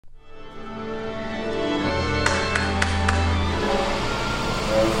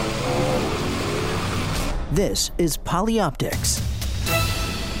This is Polyoptics,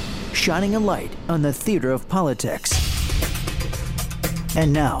 shining a light on the theater of politics.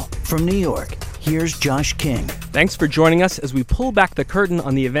 And now, from New York, here's Josh King. Thanks for joining us as we pull back the curtain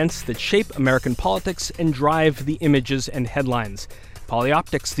on the events that shape American politics and drive the images and headlines.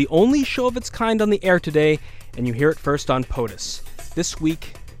 Polyoptics, the only show of its kind on the air today, and you hear it first on POTUS. This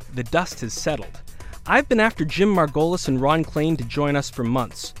week, the dust has settled. I've been after Jim Margolis and Ron Klain to join us for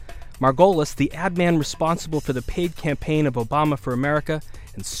months. Margolis, the ad man responsible for the paid campaign of Obama for America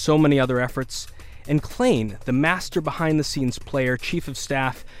and so many other efforts, and Klain, the master behind-the-scenes player, chief of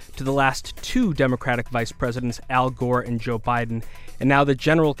staff to the last two Democratic vice presidents, Al Gore and Joe Biden, and now the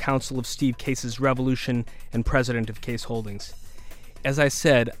general counsel of Steve Case's Revolution and president of Case Holdings. As I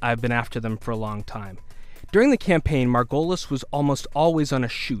said, I've been after them for a long time. During the campaign, Margolis was almost always on a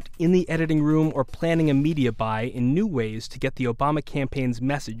shoot, in the editing room or planning a media buy in new ways to get the Obama campaign's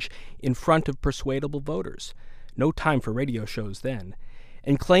message in front of persuadable voters. No time for radio shows then.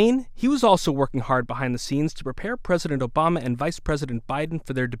 And Klain, he was also working hard behind the scenes to prepare President Obama and Vice President Biden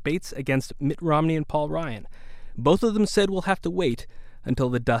for their debates against Mitt Romney and Paul Ryan. Both of them said we'll have to wait until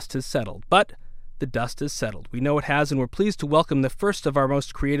the dust has settled. But the dust has settled. We know it has, and we're pleased to welcome the first of our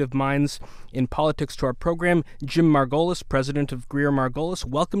most creative minds in politics to our program, Jim Margolis, president of Greer Margolis.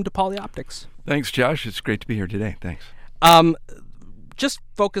 Welcome to Polyoptics. Thanks, Josh. It's great to be here today. Thanks. Just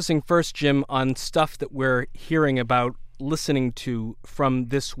focusing first, Jim, on stuff that we're hearing about, listening to from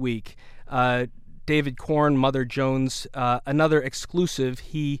this week. David Corn, Mother Jones, another exclusive.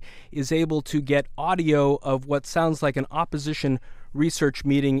 He is able to get audio of what sounds like an opposition research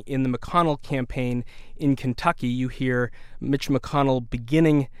meeting in the McConnell campaign in Kentucky. You hear Mitch McConnell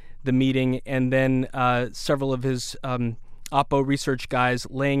beginning the meeting, and then several of his Oppo research guys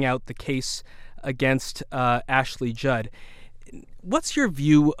laying out the case against Ashley Judd. What's your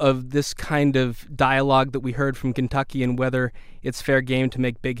view of this kind of dialogue that we heard from Kentucky, and whether it's fair game to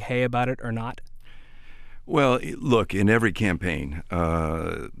make big hay about it or not? Well, look, in every campaign,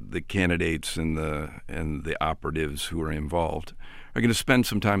 the candidates and the operatives who are involved are going to spend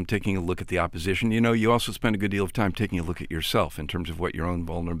some time taking a look at the opposition. You know, you also spend a good deal of time taking a look at yourself in terms of what your own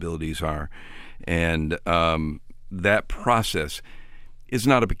vulnerabilities are. And that process is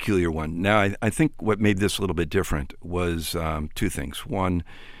not a peculiar one. Now, I think what made this a little bit different was two things. One,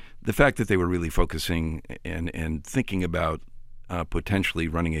 the fact that they were really focusing and thinking about potentially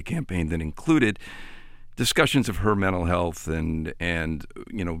running a campaign that included discussions of her mental health and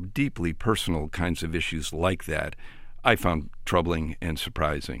you know, deeply personal kinds of issues like that, I found troubling and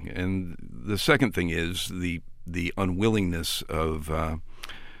surprising. And the second thing is the unwillingness of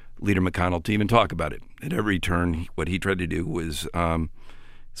Leader McConnell to even talk about it. At every turn, what he tried to do was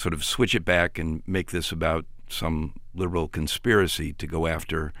sort of switch it back and make this about some liberal conspiracy to go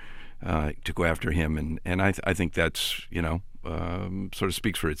after him. And I think that's, you know, sort of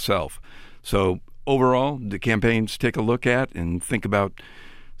speaks for itself. So overall, the campaigns take a look at and think about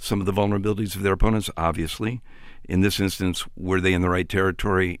some of the vulnerabilities of their opponents, obviously. In this instance, were they in the right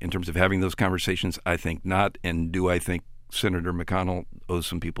territory in terms of having those conversations? I think not. And do I think Senator McConnell owes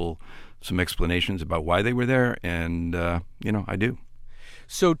some people some explanations about why they were there? And, you know, I do.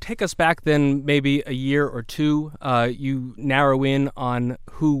 So take us back then maybe a year or two. You narrow in on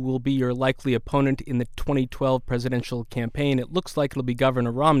who will be your likely opponent in the 2012 presidential campaign. It looks like it'll be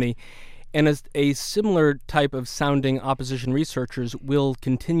Governor Romney. And as a similar type of sounding opposition researchers will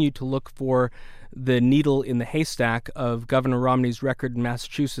continue to look for the needle in the haystack of Governor Romney's record in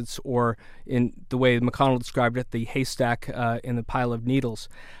Massachusetts, or in the way McConnell described it, the haystack in the pile of needles.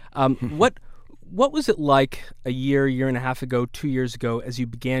 What was it like a year and a half ago, 2 years ago, as you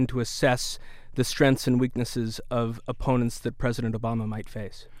began to assess the strengths and weaknesses of opponents that President Obama might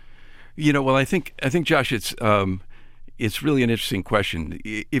face? You know, well, I think Josh, it's really an interesting question.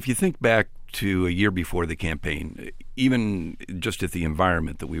 If you think back to a year before the campaign, even just at the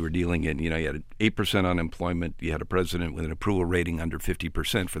environment that we were dealing in, you know, you had 8% unemployment, you had a president with an approval rating under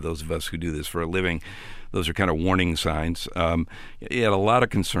 50%. For those of us who do this for a living, those are kind of warning signs. You had a lot of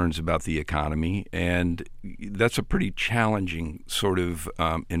concerns about the economy, and that's a pretty challenging sort of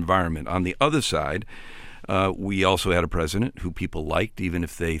environment. On the other side, we also had a president who people liked, even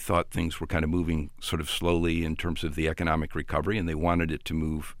if they thought things were kind of moving sort of slowly in terms of the economic recovery, and they wanted it to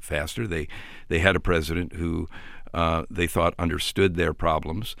move faster. They had a president who they thought understood their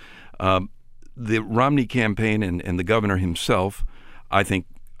problems. The Romney campaign and the governor himself, I think,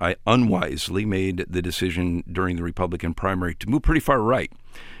 unwisely made the decision during the Republican primary to move pretty far right.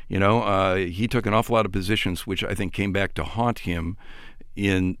 You know, he took an awful lot of positions which I think came back to haunt him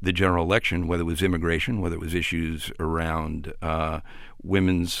in the general election, whether it was immigration, whether it was issues around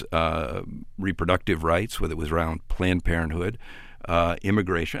women's reproductive rights, whether it was around Planned Parenthood,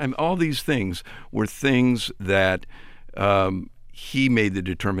 immigration. I mean, all these things were things that he made the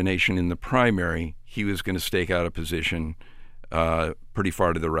determination in the primary he was going to stake out a position pretty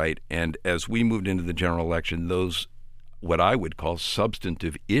far to the right. And as we moved into the general election, those what I would call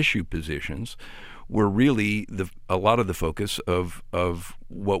substantive issue positions were really a lot of the focus of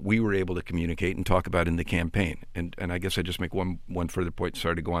what we were able to communicate and talk about in the campaign. And I guess I just make one further point.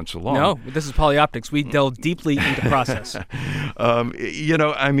 Sorry to go on so long. No, this is Polyoptics. We delve deeply into process.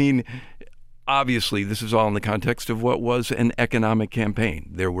 I mean, obviously, this is all in the context of what was an economic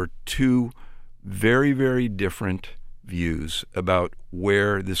campaign. There were two very, very different views about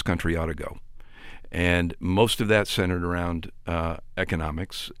where this country ought to go. And most of that centered around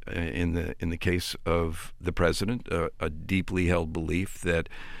economics. In the case of the president, a deeply held belief that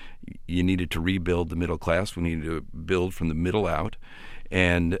you needed to rebuild the middle class. We needed to build from the middle out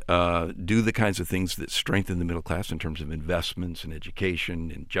and do the kinds of things that strengthen the middle class in terms of investments and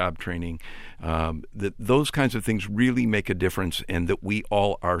education and job training. That those kinds of things really make a difference, and that we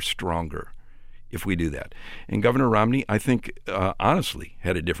all are stronger if we do that. And Governor Romney, I think, honestly,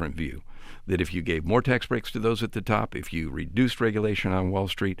 had a different view. That if you gave more tax breaks to those at the top, if you reduced regulation on Wall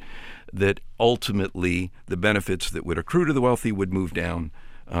Street, that ultimately the benefits that would accrue to the wealthy would move down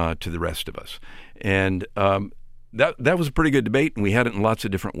to the rest of us. And that was a pretty good debate, and we had it in lots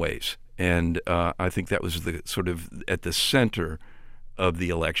of different ways. And I think that was the sort of at the center of the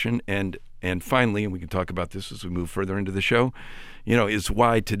election. And finally, and we can talk about this as we move further into the show, is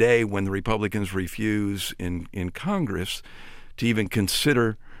why today, when the Republicans refuse in Congress to even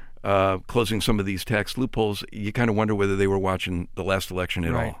consider closing some of these tax loopholes, you kind of wonder whether they were watching the last election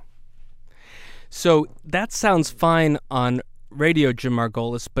at all. So that sounds fine on radio, Jim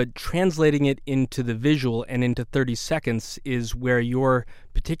Margolis, but translating it into the visual and into 30 seconds is where your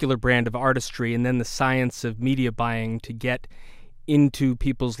particular brand of artistry and then the science of media buying to get into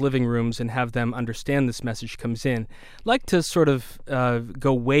people's living rooms and have them understand this message comes in. I'd like to sort of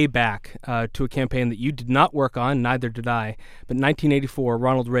go way back to a campaign that you did not work on, neither did I, but 1984,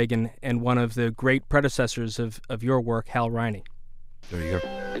 Ronald Reagan and one of the great predecessors of your work, Hal Riney. There you go.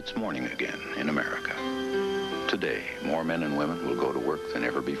 It's morning again in America. Today, more men and women will go to work than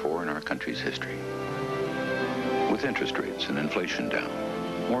ever before in our country's history. With interest rates and inflation down,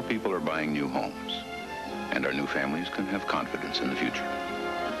 more people are buying new homes. And our new families can have confidence in the future.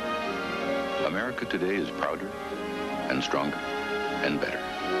 America today is prouder and stronger and better.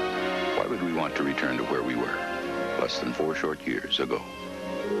 Why would we want to return to where we were less than 4 short years ago?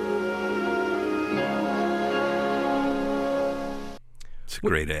 It's a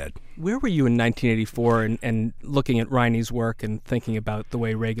great ad. Where were you in 1984 and looking at Riney's work and thinking about the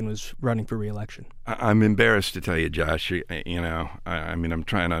way Reagan was running for re-election? I'm embarrassed to tell you, Josh. I mean, I'm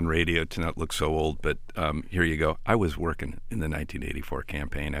trying on radio to not look so old, but here you go. I was working in the 1984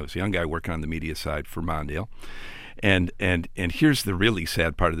 campaign. I was a young guy working on the media side for Mondale. And here's the really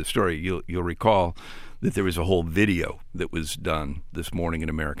sad part of the story. You'll recall that there was a whole video that was done this Morning in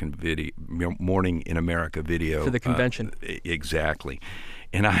America video for the convention. Exactly.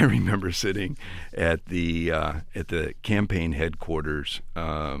 And I remember sitting at the campaign headquarters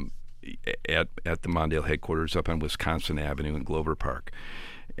at the Mondale headquarters up on Wisconsin Avenue in Glover Park,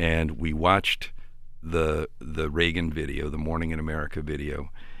 and we watched the Reagan video, the Morning in America video,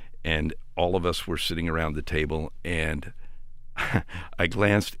 and all of us were sitting around the table, and I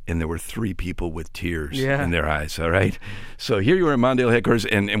glanced, and there were 3 people with tears in their eyes, all right? So here you were at Mondale headquarters,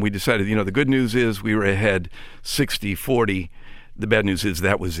 and we decided, the good news is we were ahead 60-40. The bad news is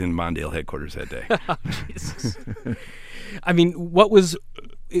that was in Mondale headquarters that day. Oh, Jesus. I mean, what was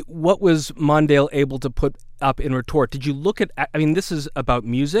Mondale able to put up in retort? Did you look at, this is about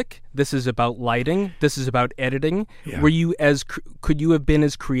music, this is about lighting, this is about editing. Yeah. Could you have been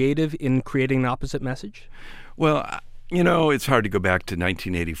as creative in creating an opposite message? Well, it's hard to go back to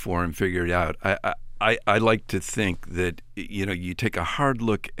 1984 and figure it out. I like to think that, you take a hard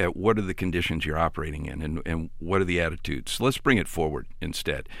look at what are the conditions you're operating in and what are the attitudes. So let's bring it forward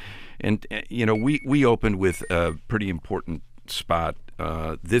instead. And, we opened with a pretty important spot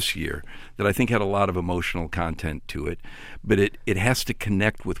this year that I think had a lot of emotional content to it, but it has to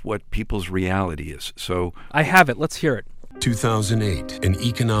connect with what people's reality is. So I have it. Let's hear it. 2008, an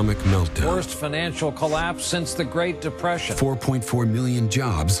economic meltdown. Worst financial collapse since the Great Depression. 4.4 million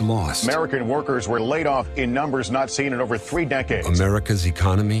jobs lost. American workers were laid off in numbers not seen in over 3 decades. America's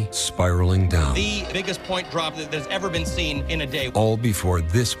economy spiraling down. The biggest point drop that has ever been seen in a day. All before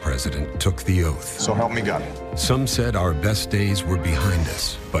this president took the oath. So help me God. Some said our best days were behind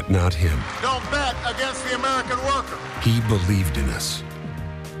us, but not him. Don't bet against the American worker. He believed in us,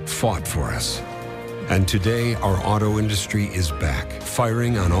 fought for us. And today, our auto industry is back,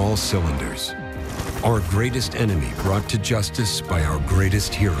 firing on all cylinders. Our greatest enemy brought to justice by our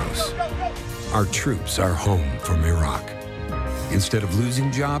greatest heroes. Our troops are home from Iraq. Instead of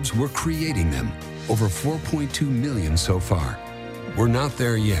losing jobs, we're creating them. Over 4.2 million so far. We're not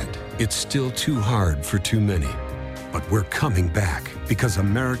there yet. It's still too hard for too many. But we're coming back because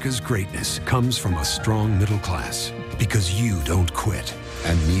America's greatness comes from a strong middle class. Because you don't quit,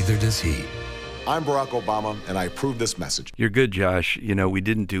 and neither does he. I'm Barack Obama, and I approve this message. You're good, Josh. You know, we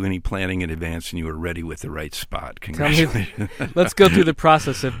didn't do any planning in advance, and you were ready with the right spot. Congratulations. Let's go through the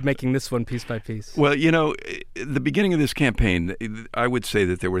process of making this one piece by piece. Well, you know, the beginning of this campaign, I would say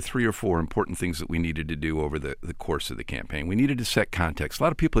that there were 3 or 4 important things that we needed to do over the course of the campaign. We needed to set context. A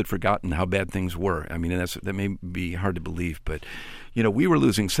lot of people had forgotten how bad things were. I mean, that may be hard to believe, but, you know, we were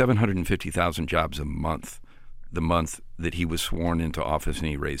losing 750,000 jobs a month the month that he was sworn into office and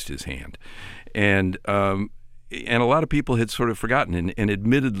he raised his hand. And a lot of people had sort of forgotten. And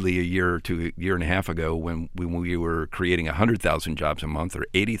admittedly, a year and a half ago, when we were creating 100,000 jobs a month or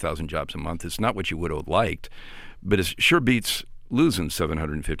 80,000 jobs a month, it's not what you would have liked, but it sure beats losing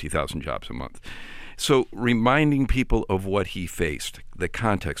 750,000 jobs a month. So reminding people of what he faced, the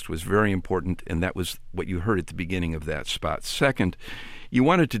context was very important, and that was what you heard at the beginning of that spot. Second, you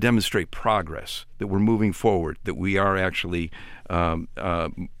wanted to demonstrate progress, that we're moving forward, that we are actually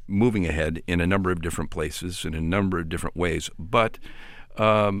moving ahead in a number of different places, in a number of different ways. But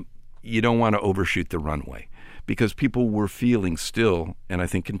you don't want to overshoot the runway because people were feeling still, and I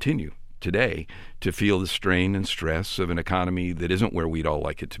think continue today, to feel the strain and stress of an economy that isn't where we'd all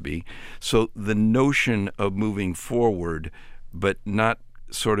like it to be. So the notion of moving forward, but not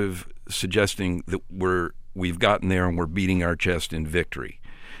sort of suggesting that we've gotten there and we're beating our chest in victory.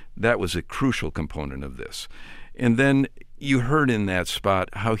 That was a crucial component of this. And then you heard in that spot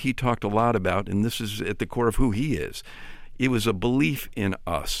how he talked a lot about, and this is at the core of who he is, it was a belief in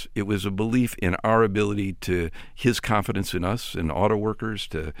us. It was a belief in our ability his confidence in us and auto workers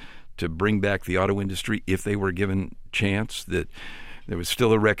to bring back the auto industry if they were given chance, that there was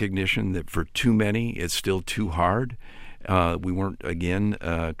still a recognition that for too many, it's still too hard. We weren't, again,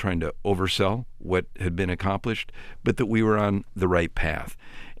 trying to oversell what had been accomplished, but that we were on the right path.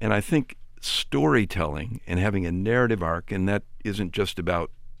 And I think storytelling and having a narrative arc, and that isn't just about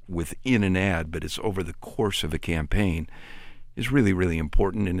within an ad, but it's over the course of a campaign, is really, really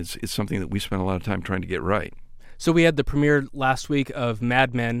important, and it's something that we spent a lot of time trying to get right. So we had the premiere last week of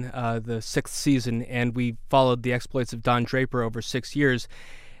Mad Men, the 6th season, and we followed the exploits of Don Draper over 6 years.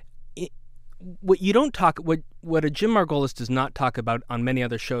 What a Jim Margolis does not talk about on many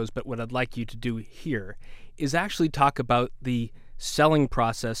other shows, but what I'd like you to do here is actually talk about the selling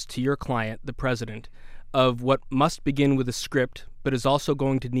process to your client, the president, of what must begin with a script, but is also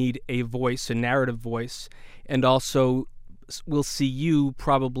going to need a voice, a narrative voice, and also we'll see you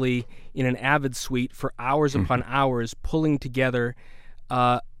probably in an Avid suite for hours upon hours pulling together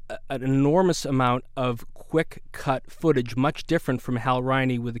an enormous amount of quick-cut footage, much different from Hal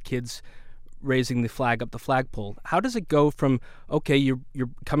Riney with the kids raising the flag up the flagpole. How does it go from, okay, you're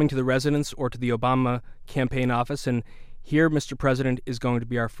coming to the residence or to the Obama campaign office, and here, Mr. President, is going to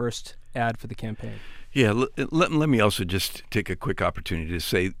be our first ad for the campaign? Yeah, let me also just take a quick opportunity to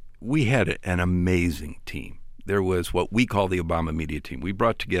say we had an amazing team. There was what we call the Obama Media Team. We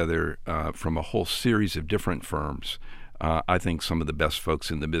brought together from a whole series of different firms, I think some of the best folks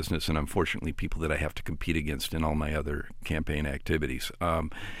in the business, and unfortunately people that I have to compete against in all my other campaign activities.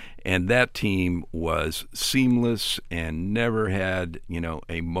 And that team was seamless and never had,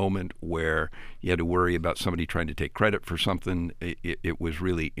 a moment where you had to worry about somebody trying to take credit for something. It was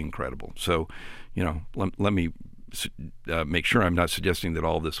really incredible. So, let me make sure I'm not suggesting that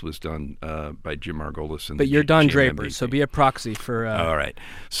all this was done by Jim Margolis. But you're Don Draper, so be a proxy for... All right.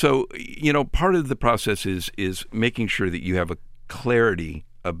 So, part of the process is making sure that you have a clarity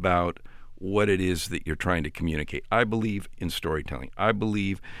about what it is that you're trying to communicate. I believe in storytelling. I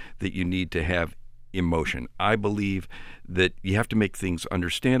believe that you need to have emotion. I believe that you have to make things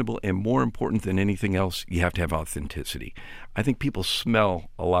understandable, and more important than anything else, you have to have authenticity. I think people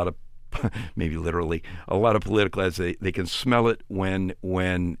smell a lot of maybe literally, a lot of political ads, they can smell it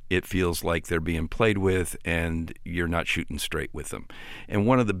when it feels like they're being played with and you're not shooting straight with them. And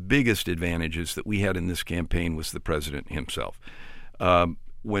one of the biggest advantages that we had in this campaign was the president himself.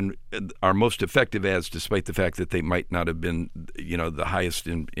 When our most effective ads, despite the fact that they might not have been, the highest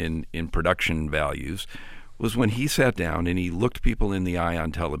in production values, was when he sat down and he looked people in the eye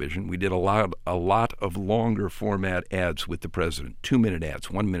on television. We did a lot of longer format ads with the president, 2-minute ads,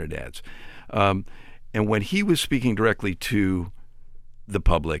 1-minute ads. And when he was speaking directly to the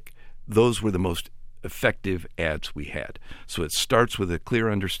public, those were the most effective ads we had. So it starts with a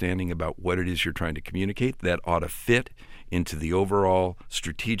clear understanding about what it is you're trying to communicate. That ought to fit into the overall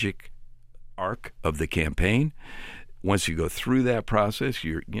strategic arc of the campaign. Once you go through that process,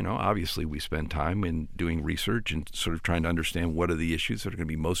 obviously we spend time in doing research and sort of trying to understand what are the issues that are going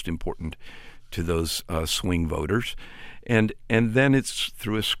to be most important to those swing voters. And then it's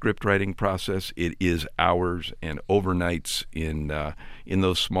through a script writing process. It is hours and overnights in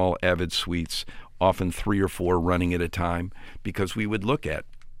those small Avid suites, often 3 or 4 running at a time, because we would look at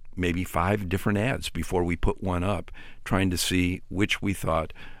maybe 5 different ads before we put one up, trying to see which we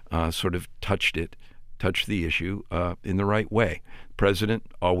thought sort of touched the issue in the right way. President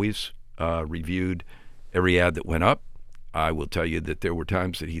always reviewed every ad that went up. I will tell you that there were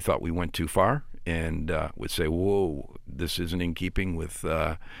times that he thought we went too far and would say, whoa, this isn't in keeping with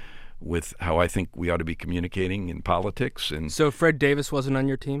how I think we ought to be communicating in politics. And so Fred Davis wasn't on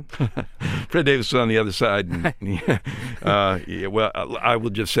your team? Fred Davis was on the other side. And, I will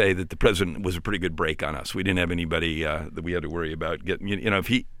just say that the president was a pretty good break on us. We didn't have anybody that we had to worry about getting.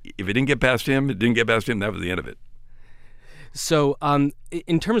 If it didn't get past him, it didn't get past him. That was the end of it. So,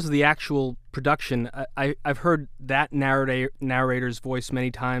 in terms of the actual production, I've heard that narrator's voice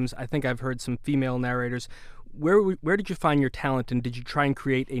many times. I think I've heard some female narrators. Where did you find your talent, and did you try and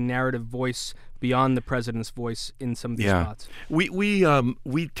create a narrative voice beyond the president's voice in some of these spots?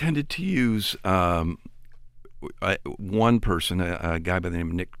 We tended to use one person, a guy by the name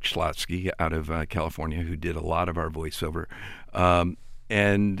of Nick Schlotsky out of California, who did a lot of our voiceover.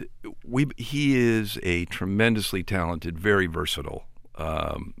 And he is a tremendously talented, very versatile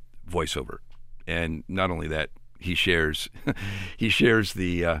voiceover. And not only that, he shares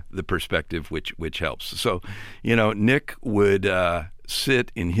the perspective, which helps. So, Nick would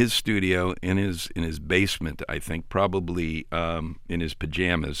sit in his studio in his basement, I think, probably in his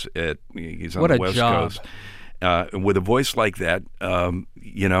pajamas. He's on the West Coast. With a voice like that,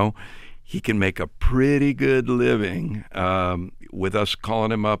 he can make a pretty good living with us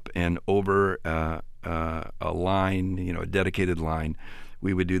calling him up, and over a line, a dedicated line,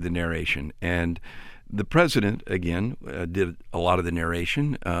 we would do the narration. And the president, again, did a lot of the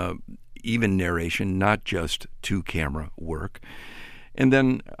narration, even narration, not just two-camera work. And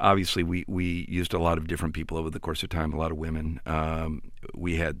then, obviously, we used a lot of different people over the course of time, a lot of women.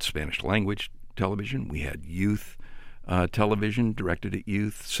 We had Spanish language television. We had youth television directed at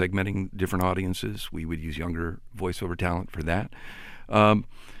youth, segmenting different audiences. We would use younger voiceover talent for that.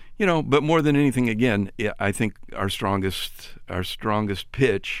 But more than anything, again, I think our strongest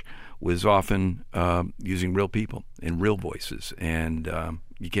pitch was often using real people and real voices. And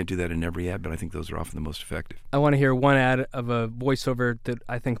you can't do that in every ad, but I think those are often the most effective. I want to hear one ad of a voiceover that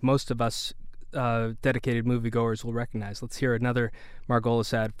I think most of us dedicated moviegoers will recognize. Let's hear another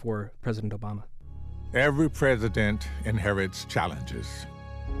Margolis ad for President Obama. Every president inherits challenges.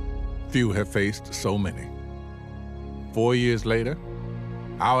 Few have faced so many. 4 years later,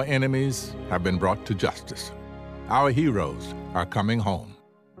 our enemies have been brought to justice. Our heroes are coming home.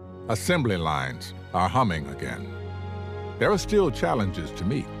 Assembly lines are humming again. There are still challenges to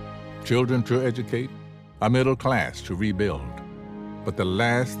meet, children to educate, a middle class to rebuild. But the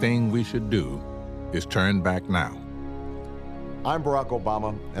last thing we should do is turn back now. I'm Barack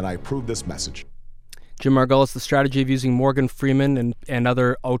Obama, and I approve this message. Jim Margolis, the strategy of using Morgan Freeman and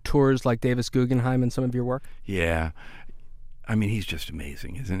other auteurs like Davis Guggenheim in some of your work? Yeah. I mean, he's just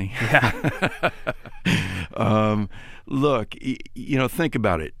amazing, isn't he? Yeah. Look, think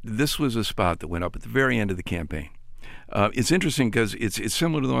about it. This was a spot that went up at the very end of the campaign. It's interesting because it's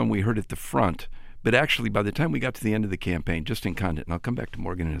similar to the one we heard at the front, but actually by the time we got to the end of the campaign, just in content, and I'll come back to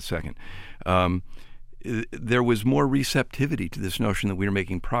Morgan in a second, there was more receptivity to this notion that we were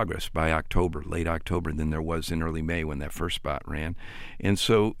making progress by October, late October, than there was in early May when that first spot ran. And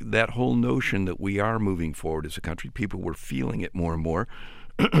so that whole notion that we are moving forward as a country, people were feeling it more and more.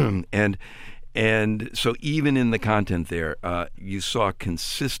 And so even in the content there, you saw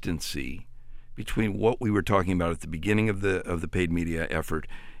consistency between what we were talking about at the beginning of the paid media effort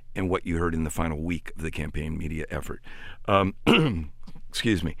and what you heard in the final week of the campaign media effort.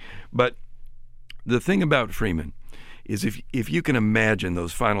 Excuse me. But the thing about Freeman is if you can imagine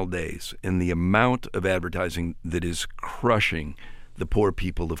those final days and the amount of advertising that is crushing the poor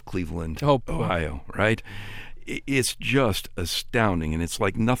people of Cleveland, Ohio, right? It's just astounding, and it's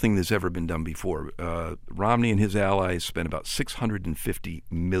like nothing that's ever been done before. Romney and his allies spent about $650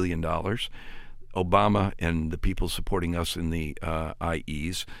 million. Obama and the people supporting us in the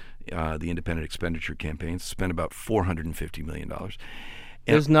IEs, the Independent Expenditure Campaigns, spent about $450 million.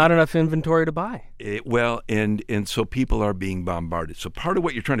 There's not enough inventory to buy. And so people are being bombarded. So part of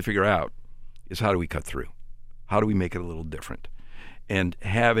what you're trying to figure out is how do we cut through? How do we make it a little different? And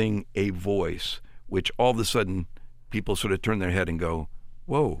having a voice which all of a sudden people sort of turn their head and go,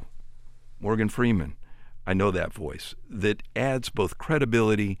 whoa, Morgan Freeman, I know that voice. That adds both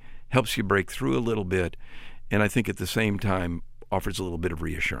credibility, helps you break through a little bit, and I think at the same time offers a little bit of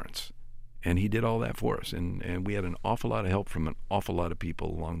reassurance. And he did all that for us, and we had an awful lot of help from an awful lot of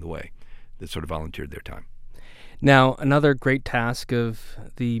people along the way that sort of volunteered their time. Now, another great task of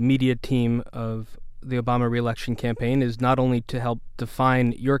the media team of the Obama re-election campaign is not only to help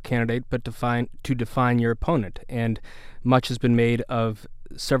define your candidate, but to define your opponent. And much has been made of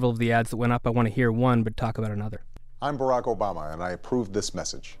several of the ads that went up. I want to hear one, but talk about another. I'm Barack Obama, and I approve this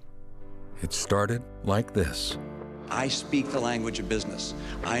message. It started like this. I speak the language of business.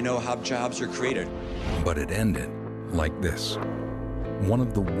 I know how jobs are created. But it ended like this. One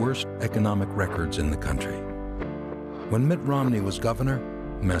of the worst economic records in the country. When Mitt Romney was governor,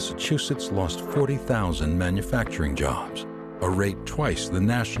 Massachusetts lost 40,000 manufacturing jobs, a rate twice the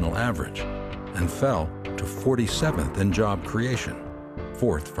national average, and fell to 47th in job creation,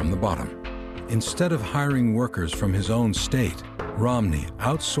 4th from the bottom. Instead of hiring workers from his own state, Romney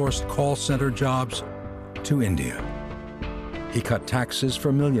outsourced call center jobs to India. He cut taxes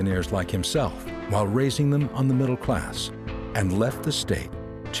for millionaires like himself while raising them on the middle class, and left the state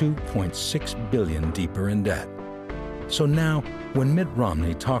 $2.6 billion deeper in debt. So now, when Mitt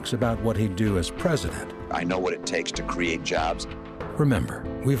Romney talks about what he'd do as president, I know what it takes to create jobs. Remember,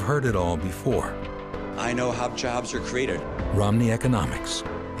 we've heard it all before. I know how jobs are created. Romney economics.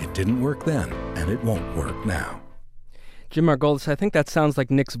 It didn't work then, and it won't work now. Jim Margolis, I think that sounds like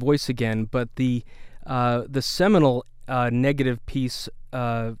Nick's voice again, but the seminal negative piece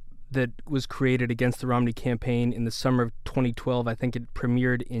that was created against the Romney campaign in the summer of 2012, I think it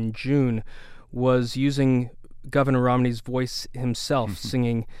premiered in June, was using Governor Romney's voice himself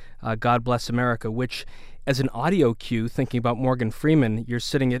singing God Bless America, which as an audio cue, thinking about Morgan Freeman,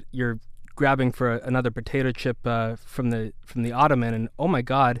 you're grabbing for another potato chip from the ottoman, and oh my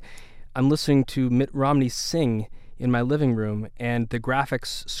God, I'm listening to Mitt Romney sing in my living room, and the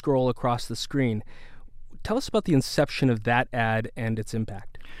graphics scroll across the screen. Tell us about the inception of that ad and its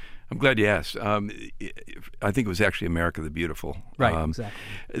impact. I'm glad you asked. I think it was actually America the Beautiful. Right,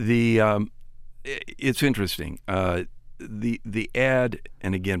 exactly. It's interesting. The ad,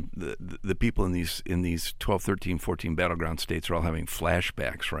 and again, the people in these 12, 13, 14 battleground states are all having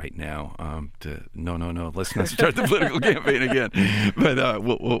flashbacks right now. No, let's not start the political campaign again. But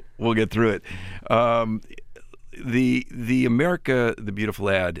we'll get through it. The America the Beautiful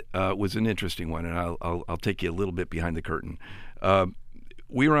ad was an interesting one, and I'll take you a little bit behind the curtain.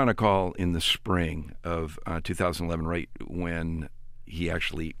 We were on a call in the spring of 2011, right when he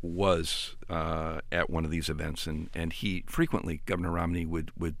actually was at one of these events, and he frequently, Governor Romney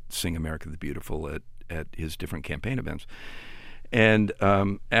would sing America the Beautiful at his different campaign events. And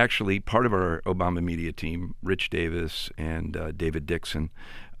actually, part of our Obama media team, Rich Davis and David Dixon,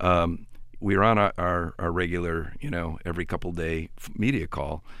 we were on our regular, every couple day media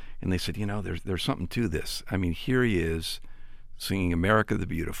call, and they said, there's something to this. I mean, here he is singing America the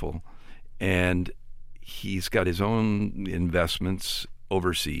Beautiful, and he's got his own investments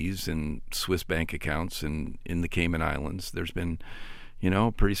overseas in Swiss bank accounts and in the Cayman Islands. There's been,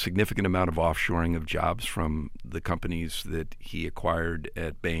 a pretty significant amount of offshoring of jobs from the companies that he acquired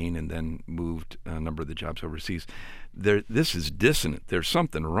at Bain and then moved a number of the jobs overseas. This is dissonant. There's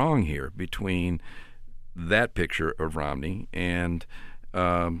something wrong here between that picture of Romney and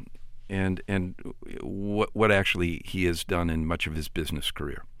what actually he has done in much of his business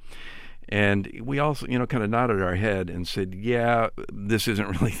career. And we also, kind of nodded our head and said, yeah, this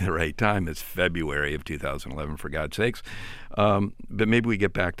isn't really the right time. It's February of 2011, for God's sakes. But maybe we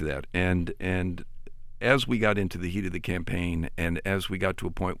get back to that. And as we got into the heat of the campaign, and as we got to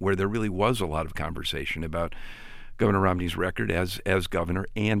a point where there really was a lot of conversation about Governor Romney's record as governor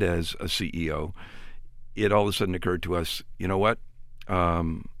and as a CEO, it all of a sudden occurred to us, you know what?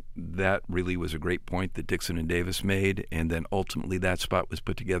 That really was a great point that Dixon and Davis made, and then ultimately that spot was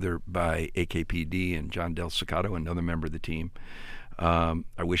put together by AKPD and John Del Cicato, another member of the team.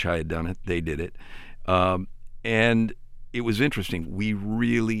 I wish I had done it. They did it. And it was interesting. We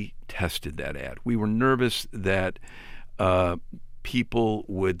really tested that ad. We were nervous that people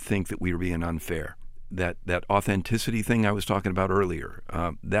would think that we were being unfair. That authenticity thing I was talking about earlier,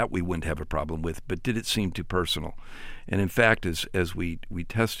 that we wouldn't have a problem with, but did it seem too personal? And in fact, as we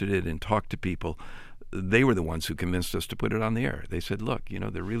tested it and talked to people, they were the ones who convinced us to put it on the air. They said, look,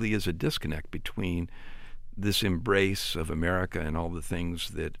 there really is a disconnect between this embrace of America and all the things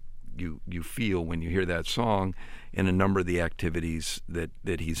that you feel when you hear that song and a number of the activities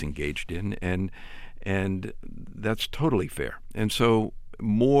that he's engaged in. And that's totally fair. And so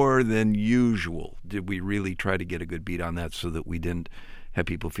more than usual did we really try to get a good beat on that so that we didn't have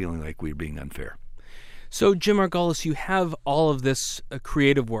people feeling like we were being unfair. So, Jim Margolis, you have all of this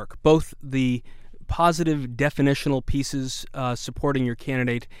creative work, both the positive definitional pieces supporting your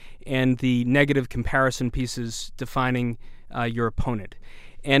candidate and the negative comparison pieces defining your opponent.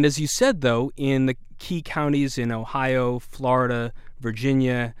 And as you said, though, in the key counties in Ohio, Florida,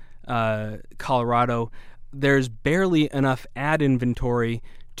 Virginia, Colorado, there's barely enough ad inventory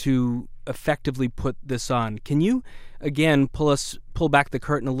to effectively put this on. Can you, again, pull back the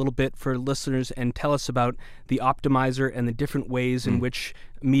curtain a little bit for listeners and tell us about the optimizer and the different ways in which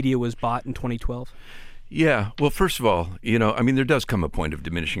media was bought in 2012? Yeah. Well, first of all, there does come a point of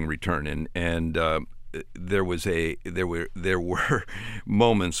diminishing return, and there were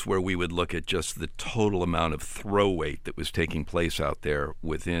moments where we would look at just the total amount of throw weight that was taking place out there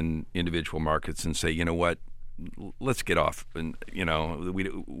within individual markets and say, you know what, let's get off, and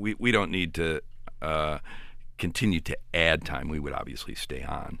we don't need to continue to add time. We would obviously stay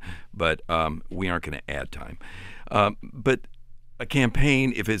on, but we aren't going to add time. But a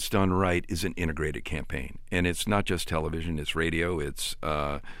campaign, if it's done right, is an integrated campaign, and it's not just television; it's radio. It's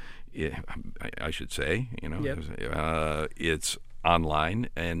I should say, it's online,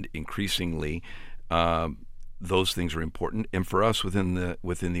 and increasingly those things are important. And for us within the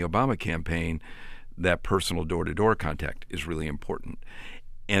Obama campaign, that personal door-to-door contact is really important.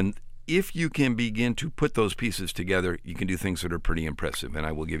 And if you can begin to put those pieces together, you can do things that are pretty impressive. And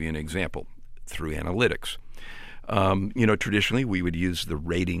I will give you an example through analytics. Traditionally we would use the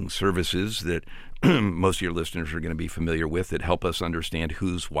rating services that most of your listeners are going to be familiar with that help us understand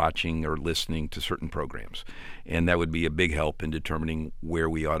who's watching or listening to certain programs. And that would be a big help in determining where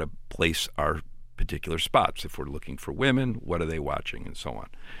we ought to place our particular spots. If we're looking for women, what are they watching, and so on.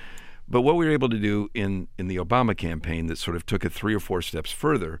 But what we were able to do in the Obama campaign that sort of took it 3 or 4 steps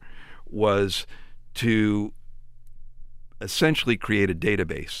further was to essentially create a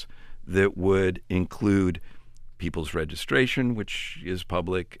database that would include people's registration, which is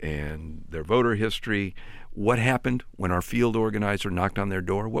public, and their voter history, what happened when our field organizer knocked on their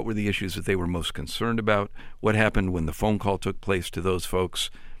door, what were the issues that they were most concerned about, what happened when the phone call took place to those folks,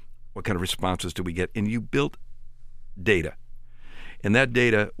 what kind of responses did we get, and you built data. And that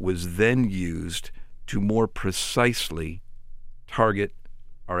data was then used to more precisely target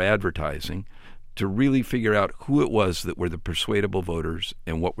our advertising to really figure out who it was that were the persuadable voters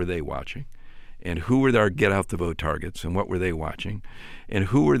and what were they watching, and who were our get-out-the-vote targets and what were they watching, and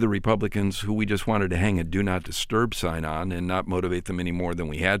who were the Republicans who we just wanted to hang a do not disturb sign on and not motivate them any more than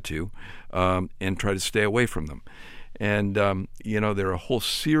we had to, and try to stay away from them. And, there are a whole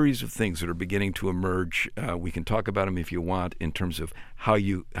series of things that are beginning to emerge. We can talk about them if you want in terms of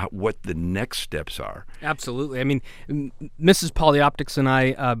what the next steps are. Absolutely. I mean, Mrs. Polyoptics and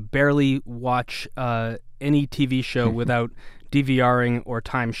I barely watch any TV show without DVRing or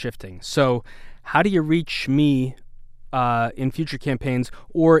time shifting. So how do you reach me in future campaigns,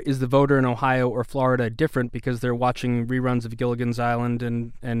 or is the voter in Ohio or Florida different because they're watching reruns of Gilligan's Island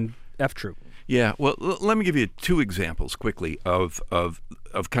and F Troop? Yeah, well, let me give you 2 examples quickly of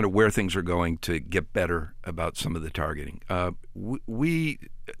kind of where things are going to get better about some of the targeting. We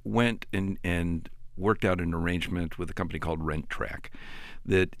went and worked out an arrangement with a company called RentTrack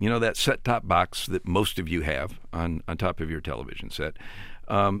that, that set-top box that most of you have on top of your television set,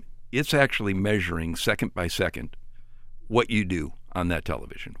 it's actually measuring second by second what you do on that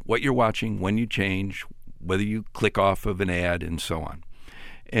television, what you're watching, when you change, whether you click off of an ad, and so on.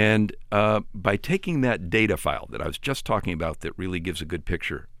 And by taking that data file that I was just talking about that really gives a good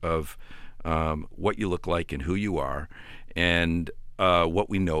picture of what you look like and who you are and what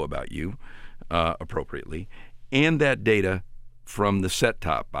we know about you appropriately, and that data from the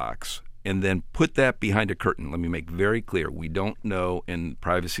set-top box, and then put that behind a curtain. Let me make very clear, we don't know, and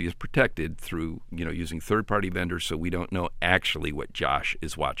privacy is protected through using third-party vendors, so we don't know actually what Josh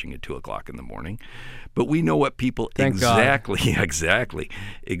is watching at 2 o'clock in the morning. But we know what people exactly like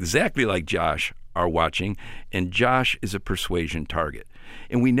Josh are watching, and Josh is a persuasion target.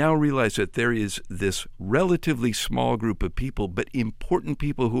 And we now realize that there is this relatively small group of people, but important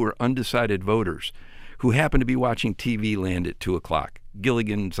people who are undecided voters, who happen to be watching TV Land at 2 o'clock,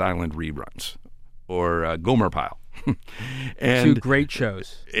 Gilligan's Island reruns, or Gomer Pyle. And 2 great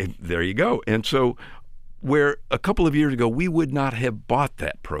shows. There you go. And so where a couple of years ago we would not have bought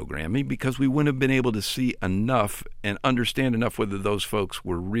that programming because we wouldn't have been able to see enough and understand enough whether those folks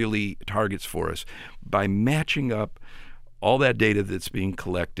were really targets for us, by matching up all that data that's being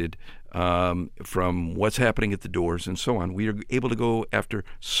collected from what's happening at the doors and so on, we are able to go after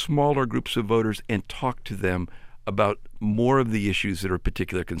smaller groups of voters and talk to them about more of the issues that are of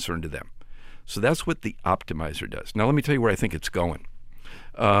particular concern to them. So that's what the optimizer does. Now let me tell you where I think it's going.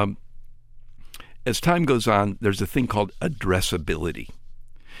 As time goes on, there's a thing called addressability.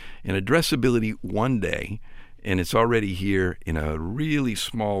 And addressability one day, and it's already here in a really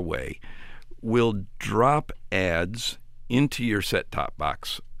small way, will drop ads into your set-top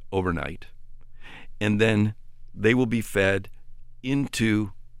box overnight, and then they will be fed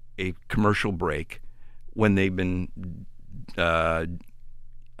into a commercial break when they've been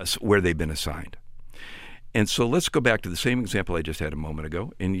where they've been assigned. And so let's go back to the same example I just had a moment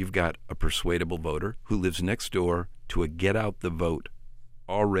ago, and you've got a persuadable voter who lives next door to a get-out-the-vote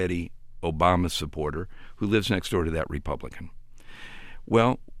already Obama supporter who lives next door to that Republican.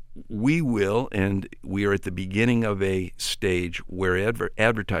 Well, we will, and we are at the beginning of a stage where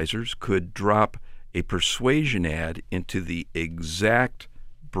advertisers could drop a persuasion ad into the exact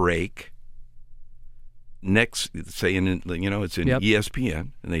break next, say it's in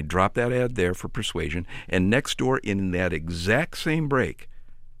ESPN, and they drop that ad there for persuasion, and next door in that exact same break,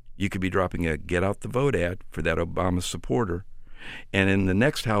 you could be dropping a get out the vote ad for that Obama supporter, and in the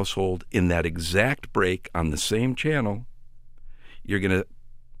next household, in that exact break on the same channel, you're going to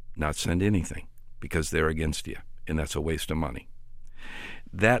not send anything because they're against you, and that's a waste of money.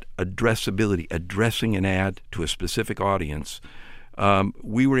 That addressability, addressing an ad to a specific audience,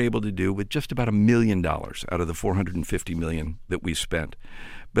 we were able to do with just about $1 million out of the $450 million that we spent.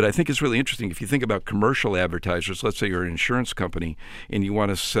 But I think it's really interesting if you think about commercial advertisers. Let's say you're an insurance company and you want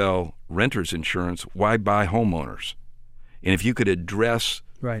to sell renters insurance. Why buy homeowners? And if you could address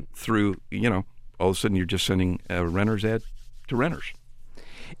through, all of a sudden you're just sending a renter's ad to renters.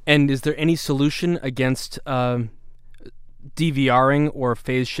 And is there any solution against DVRing or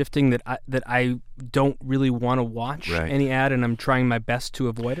phase shifting that I don't really want to watch any ad, and I'm trying my best to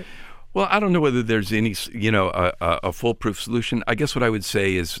avoid it? Well, I don't know whether there's any, a foolproof solution. I guess what I would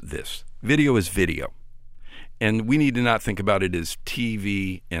say is this: video is video, and we need to not think about it as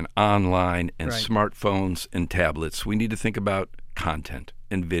TV and online and smartphones and tablets. We need to think about content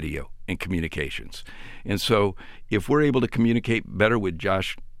and video and communications. And so, if we're able to communicate better with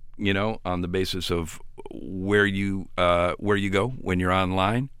Josh, on the basis of where you go when you're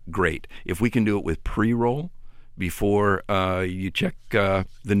online, great. If we can do it with pre-roll before you check the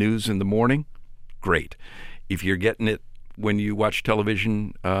news in the morning, great. If you're getting it when you watch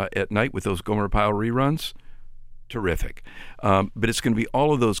television at night with those Gomer Pyle reruns, terrific. But it's going to be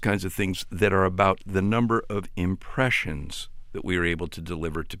all of those kinds of things that are about the number of impressions that we are able to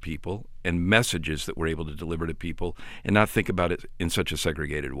deliver to people and messages that we're able to deliver to people, and not think about it in such a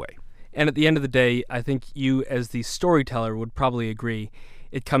segregated way. And at the end of the day, I think you as the storyteller would probably agree,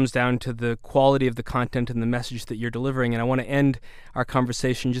 it comes down to the quality of the content and the message that you're delivering. And I want to end our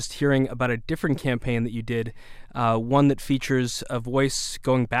conversation just hearing about a different campaign that you did, one that features a voice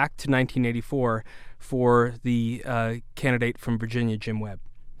going back to 1984 for the candidate from Virginia, Jim Webb.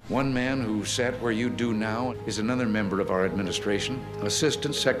 One man who sat where you do now is another member of our administration,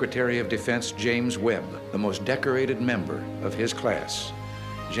 Assistant Secretary of Defense James Webb, the most decorated member of his class.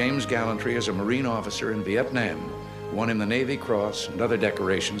 James' gallantry as a Marine officer in Vietnam won him the Navy Cross and other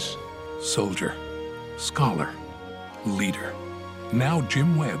decorations. Soldier, scholar, leader. Now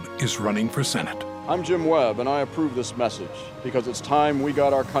Jim Webb is running for Senate. I'm Jim Webb, and I approve this message because it's time we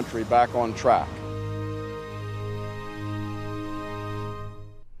got our country back on track.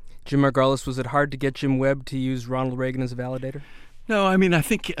 Jim Margolis, was it hard to get Jim Webb to use Ronald Reagan as a validator? No, I mean, I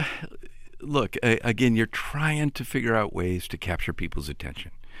think, look, again, you're trying to figure out ways to capture people's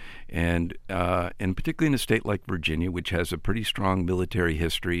attention. And particularly in a state like Virginia, which has a pretty strong military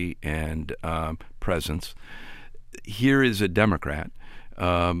history and presence, here is a Democrat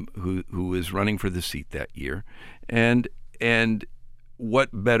who is running for the seat that year. And what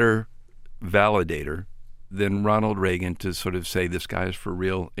better validator than Ronald Reagan to sort of say this guy is for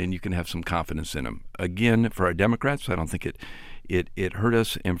real and you can have some confidence in him. Again, for our Democrats, I don't think it hurt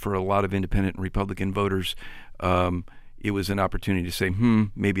us, and for a lot of independent and Republican voters, it was an opportunity to say,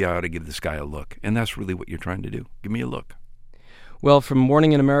 maybe I ought to give this guy a look. And that's really what you're trying to do. Give me a look. Well, from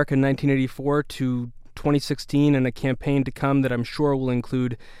Morning in America in 1984 to 2016 and a campaign to come that I'm sure will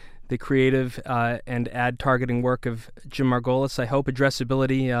include the creative and ad targeting work of Jim Margolis, I hope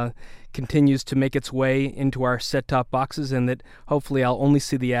addressability continues to make its way into our set-top boxes and that hopefully I'll only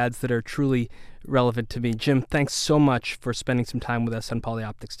see the ads that are truly relevant to me. Jim, thanks so much for spending some time with us on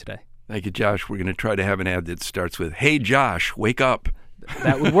PolyOptics today. Thank you, Josh. We're going to try to have an ad that starts with, "Hey, Josh, wake up."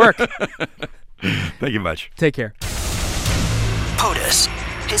 That would work. Thank you much. Take care. POTUS,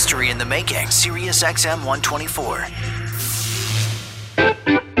 History in the Making, Sirius XM 124.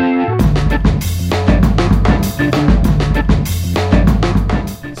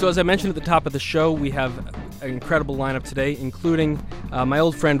 So as I mentioned at the top of the show, we have an incredible lineup today, including my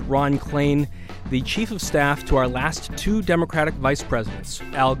old friend Ron Klain, the chief of staff to our last two Democratic vice presidents,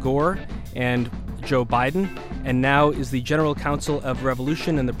 Al Gore and Joe Biden, and now is the general counsel of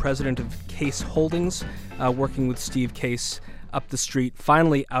Revolution and the president of Case Holdings, working with Steve Case up the street,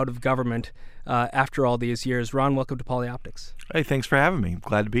 finally out of government after all these years. Ron, welcome to PolyOptics. Hey, thanks for having me.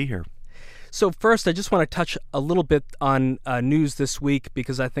 Glad to be here. So first, I just want to touch a little bit on news this week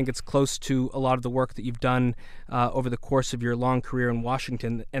because I think it's close to a lot of the work that you've done over the course of your long career in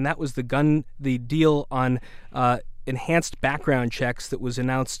Washington, and that was the deal on enhanced background checks that was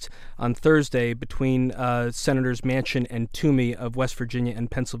announced on Thursday between Senators Manchin and Toomey of West Virginia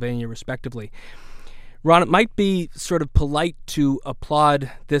and Pennsylvania, respectively. Ron, it might be sort of polite to applaud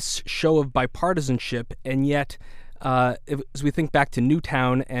this show of bipartisanship, and yet as we think back to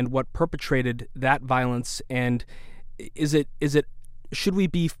Newtown and what perpetrated that violence, and should we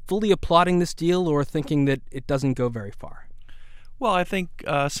be fully applauding this deal or thinking that it doesn't go very far? Well, I think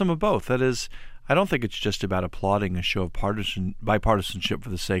some of both. That is, I don't think it's just about applauding a show of bipartisanship for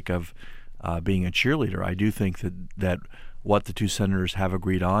the sake of being a cheerleader. I do think that what the two senators have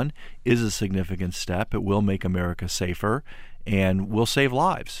agreed on is a significant step. It will make America safer and will save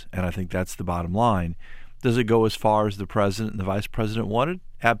lives, and I think that's the bottom line. Does it go as far as the president and the vice president wanted?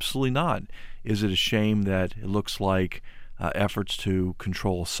 Absolutely not. Is it a shame that it looks like efforts to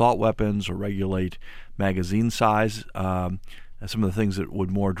control assault weapons or regulate magazine size, some of the things that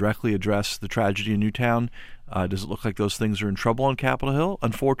would more directly address the tragedy in Newtown, does it look like those things are in trouble on Capitol Hill?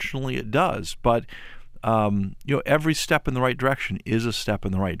 Unfortunately, it does. But every step in the right direction is a step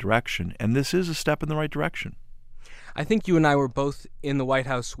in the right direction, and this is a step in the right direction. I think you and I were both in the White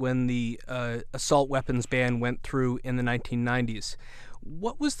House when the assault weapons ban went through in the 1990s.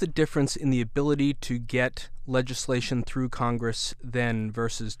 What was the difference in the ability to get legislation through Congress then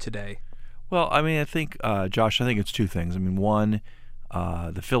versus today? Well, I mean, I think, Josh, I think it's two things. I mean, one,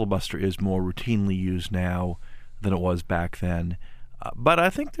 the filibuster is more routinely used now than it was back then. But I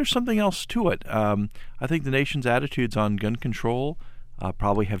think there's something else to it. I think the nation's attitudes on gun control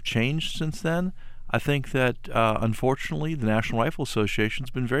probably have changed since then. I think that, unfortunately, the National Rifle Association has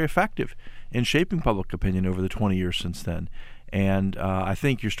been very effective in shaping public opinion over the 20 years since then. And I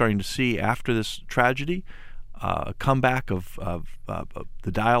think you're starting to see, after this tragedy, a comeback of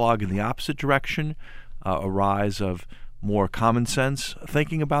the dialogue in the opposite direction, a rise of more common sense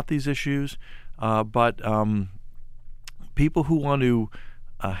thinking about these issues. But people who want to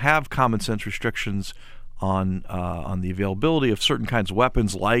have common sense restrictions on the availability of certain kinds of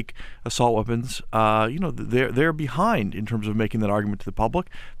weapons, like assault weapons, they're behind in terms of making that argument to the public.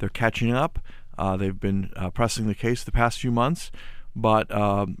 They're catching up. They've been pressing the case the past few months, but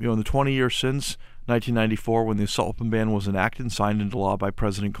in the 20 years since 1994, when the assault weapon ban was enacted and signed into law by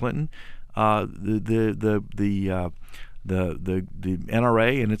President Clinton, the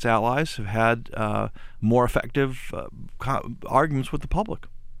NRA and its allies have had more effective arguments with the public.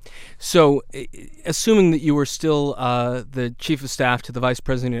 So, assuming that you were still the chief of staff to the vice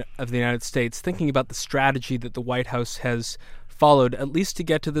president of the United States, thinking about the strategy that the White House has followed, at least to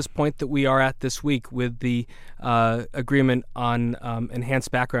get to this point that we are at this week with the agreement on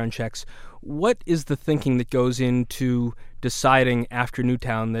enhanced background checks, what is the thinking that goes into deciding after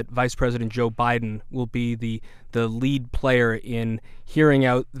Newtown that Vice President Joe Biden will be the lead player in hearing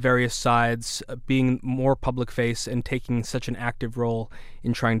out various sides, being more public face, and taking such an active role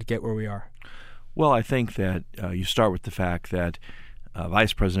in trying to get where we are? Well, I think that you start with the fact that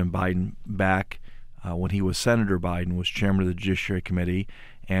Vice President Biden, back when he was Senator Biden, was chairman of the Judiciary Committee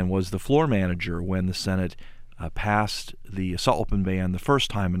and was the floor manager when the Senate passed the assault weapon ban the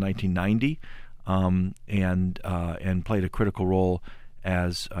first time in 1990, and played a critical role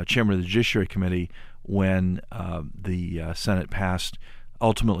as chairman of the Judiciary Committee when the Senate passed,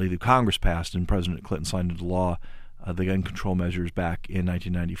 ultimately the Congress passed and President Clinton signed into law the gun control measures back in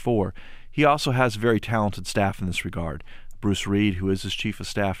 1994. He also has very talented staff in this regard. Bruce Reed, who is his chief of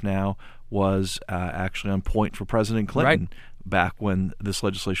staff now, was actually on point for President Clinton back when this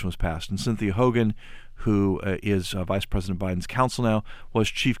legislation was passed. And Cynthia Hogan, who is Vice President Biden's counsel now, was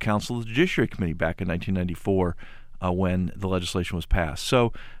chief counsel of the Judiciary Committee back in 1994 when the legislation was passed.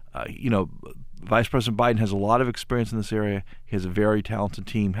 So, Vice President Biden has a lot of experience in this area. He has a very talented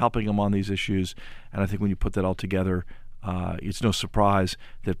team helping him on these issues. And I think when you put that all together, it's no surprise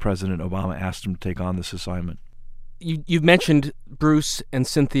that President Obama asked him to take on this assignment. You've mentioned Bruce and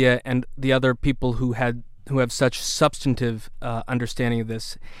Cynthia and the other people who have such substantive understanding of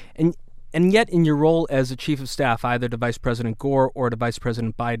this. And yet in your role as a chief of staff, either to Vice President Gore or to Vice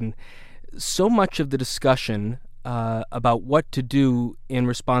President Biden, so much of the discussion about what to do in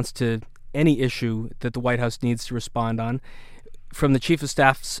response to any issue that the White House needs to respond on, from the chief of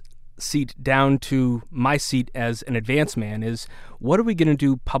staff's seat down to my seat as an advance man, is what are we going to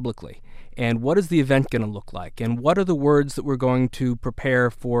do publicly? And what is the event going to look like? And what are the words that we're going to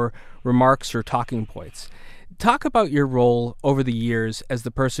prepare for remarks or talking points? Talk about your role over the years as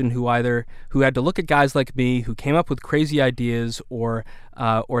the person who had to look at guys like me who came up with crazy ideas or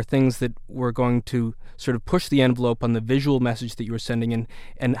things that were going to sort of push the envelope on the visual message that you were sending in,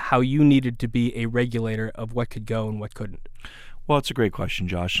 and how you needed to be a regulator of what could go and what couldn't. Well, it's a great question,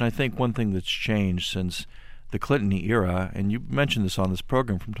 Josh. And I think one thing that's changed since the Clinton era, and you mentioned this on this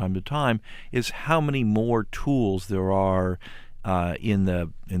program from time to time, is how many more tools there are in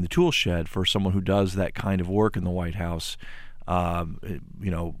the tool shed for someone who does that kind of work in the White House.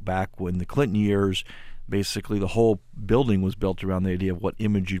 Back when the Clinton years, basically the whole building was built around the idea of what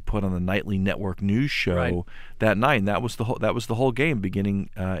image you'd put on the nightly network news show that night, and that was the whole game, beginning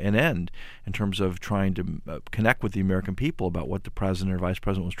and end, in terms of trying to connect with the American people about what the president or vice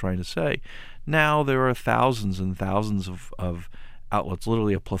president was trying to say. Now there are thousands and thousands of outlets,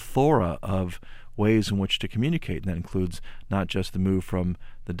 literally a plethora of ways in which to communicate, and that includes not just the move from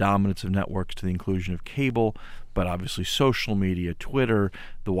the dominance of networks to the inclusion of cable, but obviously social media, Twitter.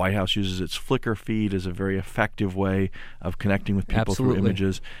 The White House uses its Flickr feed as a very effective way of connecting with people through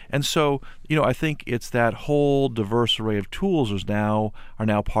images. And so, I think it's that whole diverse array of tools are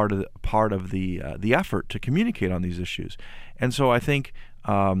now part of the effort to communicate on these issues. And so I think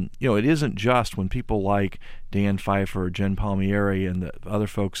it isn't just when people like Dan Pfeiffer, Jen Palmieri, and the other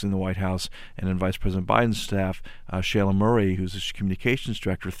folks in the White House and in Vice President Biden's staff, Shayla Murray, who's the communications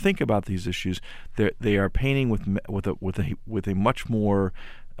director, think about these issues. They are painting with a much more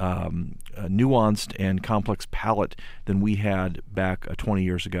nuanced and complex palette than we had back 20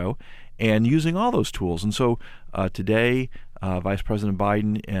 years ago, and using all those tools. And so today, Vice President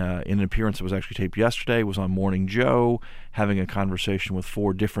Biden, in an appearance that was actually taped yesterday, was on Morning Joe, having a conversation with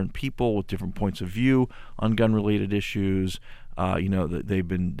 4 different people with different points of view on gun-related issues. They've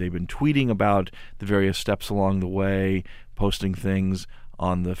been tweeting about the various steps along the way, posting things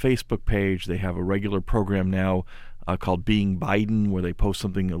on the Facebook page. They have a regular program now called Being Biden, where they post a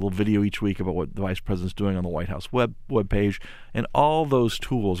little video each week about what the vice president's doing on the White House web page. And all those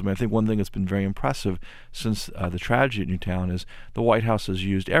tools, I think one thing that's been very impressive since the tragedy at Newtown is the White House has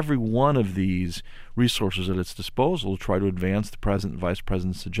used every one of these resources at its disposal to try to advance the president and vice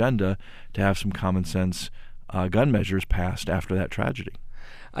president's agenda to have some common sense gun measures passed after that tragedy.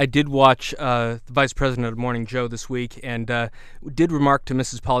 I did watch the Vice President of Morning Joe this week, and did remark to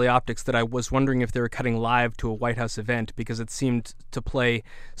Mrs. Polyoptics that I was wondering if they were cutting live to a White House event, because it seemed to play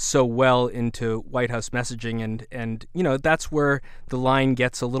so well into White House messaging, and that's where the line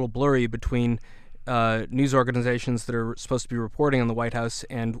gets a little blurry between news organizations that are supposed to be reporting on the White House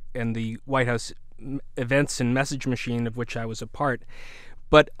and the White House events and message machine, of which I was a part.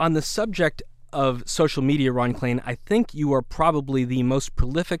 But on the subject of social media, Ron Klain, I think you are probably the most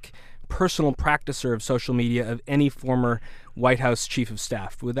prolific personal practicer of social media of any former White House chief of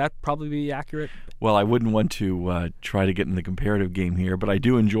staff. Would that probably be accurate? Well, I wouldn't want to try to get in the comparative game here, but I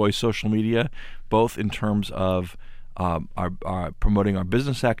do enjoy social media, both in terms of our promoting our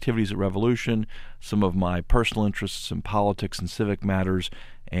business activities at Revolution, some of my personal interests in politics and civic matters,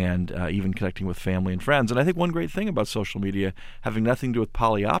 and even connecting with family and friends. And I think one great thing about social media, having nothing to do with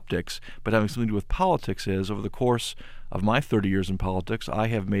Polyoptics, but having something to do with politics, is over the course of my 30 years in politics, I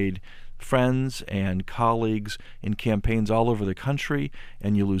have made friends and colleagues in campaigns all over the country,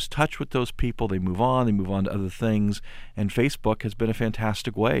 and you lose touch with those people. They move on to other things, and Facebook has been a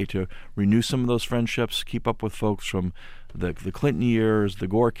fantastic way to renew some of those friendships, keep up with folks from the Clinton years, the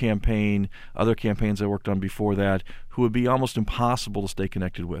Gore campaign, other campaigns I worked on before that, who would be almost impossible to stay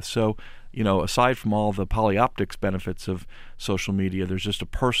connected with. So aside from all the polyoptics benefits of social media, there's just a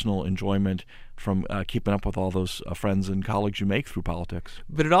personal enjoyment from keeping up with all those friends and colleagues you make through politics.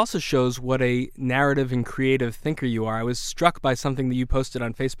 But it also shows what a narrative and creative thinker you are. I was struck by something that you posted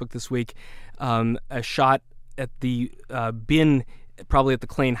on Facebook this week, a shot at the bin, probably at the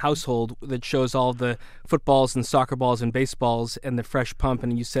Klain household, that shows all the footballs and soccer balls and baseballs and the fresh pump,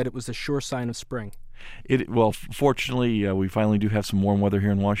 and you said it was a sure sign of spring. Fortunately, we finally do have some warm weather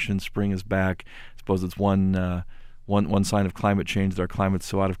here in Washington. Spring is back. I suppose it's one sign of climate change. Our climate's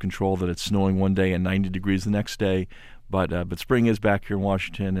so out of control that it's snowing one day and 90 degrees the next day. But spring is back here in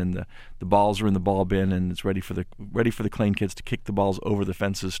Washington, and the balls are in the ball bin, and it's ready for the Klain kids to kick the balls over the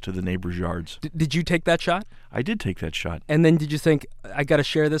fences to the neighbors' yards. Did you take that shot? I did take that shot. And then did you think, I got to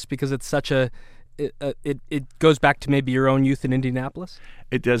share this because it's such it goes back to maybe your own youth in Indianapolis?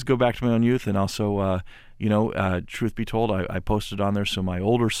 It does go back to my own youth, and also, truth be told, I posted on there so my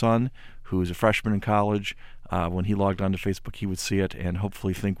older son, who's a freshman in college, when he logged onto Facebook, he would see it and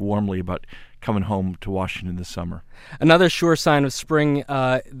hopefully think warmly about coming home to Washington this summer. Another sure sign of spring,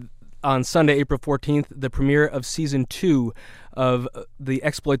 on Sunday, April 14th, the premiere of Season 2 of The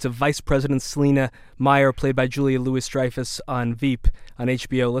Exploits of Vice President Selina Meyer, played by Julia Louis-Dreyfus on Veep on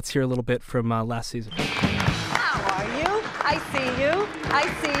HBO. Let's hear a little bit from last season. How are you? I see you. I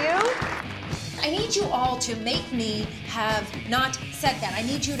see you. I need you all to make me have not said that. I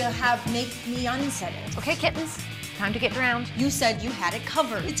need you to make me unsaid it. Okay, kittens. Time to get drowned. You said you had it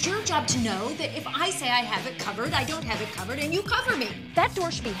covered. It's your job to know that if I say I have it covered, I don't have it covered, and you cover me. That door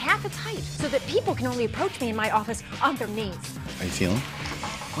should be half its height so that people can only approach me in my office on their knees. How you feeling?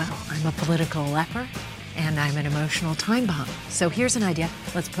 Well, I'm a political leper, and I'm an emotional time bomb. So here's an idea.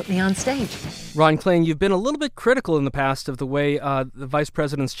 Let's put me on stage. Ron Klain, you've been a little bit critical in the past of the way the Vice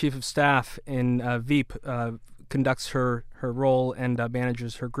President's Chief of Staff in Veep conducts her role and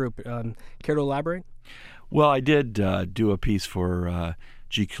manages her group. Care to elaborate? Well, I did do a piece for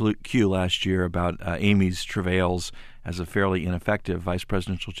GQ last year about Amy's travails as a fairly ineffective vice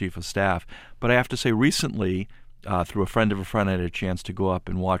presidential chief of staff. But I have to say recently, through a friend of a friend, I had a chance to go up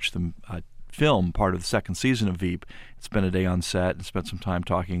and watch them film part of the second season of Veep. Spent a day on set and spent some time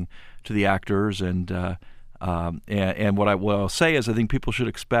talking to the actors. And what I'll say is I think people should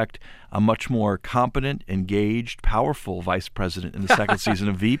expect a much more competent, engaged, powerful vice president in the second season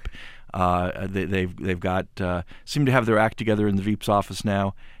of Veep. They've got seem to have their act together in the Veep's office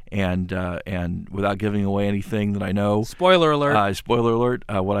now, and without giving away anything that I know, spoiler alert.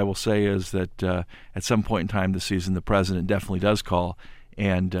 What I will say is that at some point in time this season, the president definitely does call,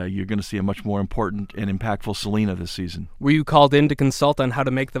 and you're going to see a much more important and impactful Selina this season. Were you called in to consult on how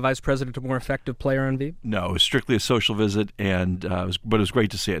to make the vice president a more effective player on Veep? No, it was strictly a social visit, and but it was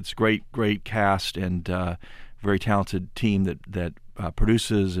great to see it. It's a great cast and very talented team that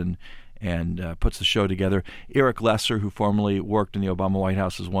produces and puts the show together. Eric Lesser, who formerly worked in the Obama White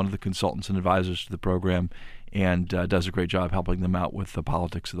House, is one of the consultants and advisors to the program and does a great job helping them out with the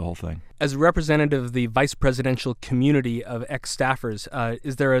politics of the whole thing. As a representative of the vice presidential community of ex-staffers,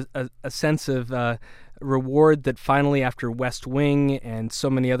 is there a sense of reward that finally, after West Wing and so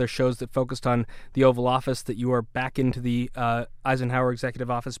many other shows that focused on the Oval Office, that you are back into the Eisenhower Executive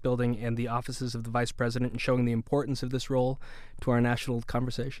Office building and the offices of the vice president and showing the importance of this role to our national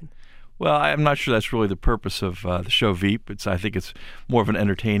conversation? Well, I'm not sure that's really the purpose of the show Veep. I think it's more of an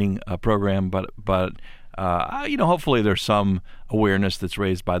entertaining program, but hopefully there's some awareness that's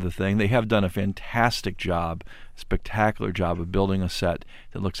raised by the thing. They have done a fantastic job, spectacular job of building a set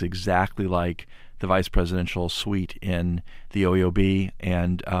that looks exactly like the vice presidential suite in the OEOB,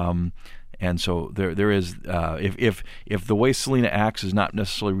 and so there is if the way Selina acts is not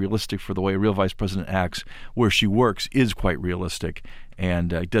necessarily realistic for the way a real vice president acts, where she works is quite realistic,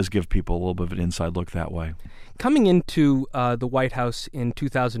 and it does give people a little bit of an inside look that way. Coming into the White House in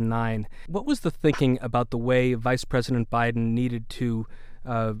 2009, what was the thinking about the way Vice President Biden needed to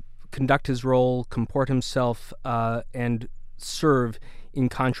conduct his role, comport himself, and serve in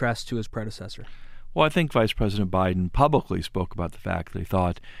contrast to his predecessor? Well, I think Vice President Biden publicly spoke about the fact that he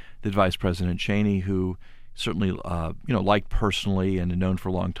thought that Vice President Cheney, who certainly liked personally and had known for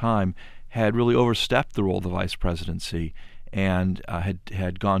a long time, had really overstepped the role of the vice presidency and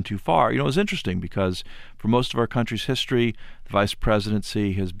had gone too far. It was interesting because for most of our country's history, the vice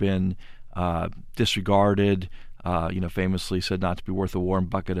presidency has been disregarded, famously said not to be worth a warm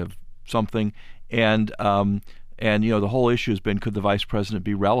bucket of something, and the whole issue has been, could the vice president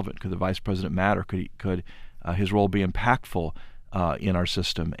be relevant? Could the vice president matter? Could his role be impactful in our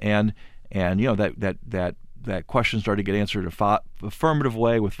system? And that question started to get answered in an affirmative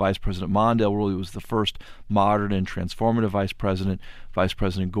way with Vice President Mondale. Really was the first modern and transformative vice president. Vice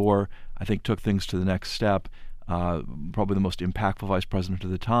President Gore, I think took things to the next step, probably the most impactful vice president of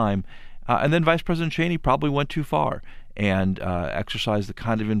the time. And then Vice President Cheney probably went too far and exercised the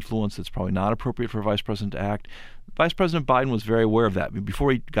kind of influence that's probably not appropriate for a vice president to act. Vice President Biden was very aware of that.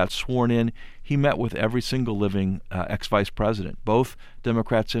 Before he got sworn in, he met with every single living ex-vice president, both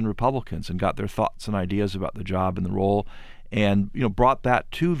Democrats and Republicans, and got their thoughts and ideas about the job and the role, and brought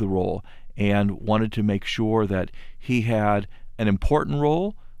that to the role and wanted to make sure that he had an important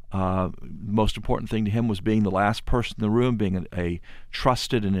role. Most important thing to him was being the last person in the room, being a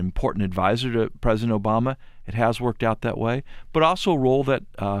trusted and important advisor to President Obama. It has worked out that way, but also a role that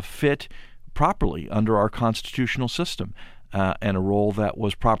fit properly under our constitutional system, and a role that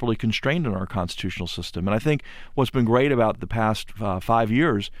was properly constrained in our constitutional system. And I think what's been great about the past 5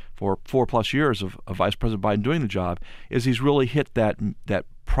 years, for 4+ years of Vice President Biden doing the job, is he's really hit that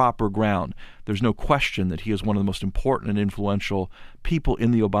proper ground. There's no question that he is one of the most important and influential people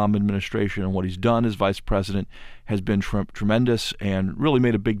in the Obama administration, and what he's done as vice president has been tremendous and really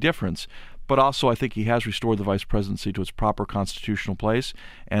made a big difference. But also, I think he has restored the vice presidency to its proper constitutional place,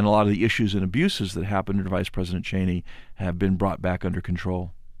 and a lot of the issues and abuses that happened under Vice President Cheney have been brought back under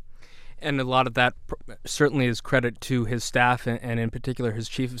control. And a lot of that certainly is credit to his staff, and in particular his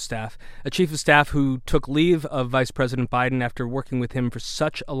chief of staff. A chief of staff who took leave of Vice President Biden after working with him for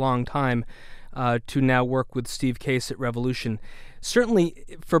such a long time, to now work with Steve Case at Revolution. Certainly,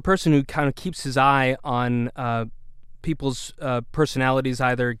 for a person who kind of keeps his eye on people's personalities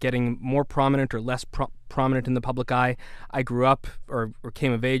either getting more prominent or less prominent in the public eye. I grew up or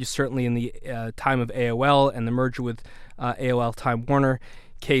came of age certainly in the time of AOL and the merger with AOL Time Warner.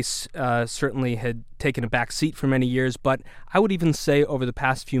 Case certainly had taken a back seat for many years, but I would even say over the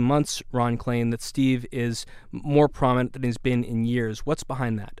past few months, Ron Klain, that Steve is more prominent than he's been in years. What's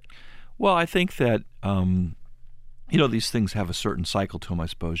behind that? Well, I think that these things have a certain cycle to them, I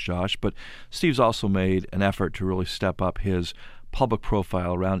suppose, Josh. But Steve's also made an effort to really step up his public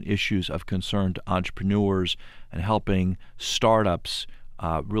profile around issues of concern to entrepreneurs and helping startups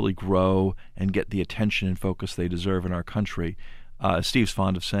really grow and get the attention and focus they deserve in our country. Steve's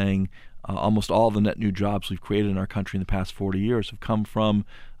fond of saying almost all the net new jobs we've created in our country in the past 40 years have come from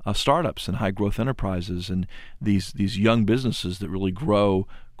startups and high-growth enterprises and these young businesses that really grow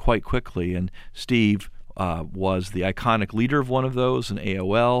quite quickly. And Steve was the iconic leader of one of those in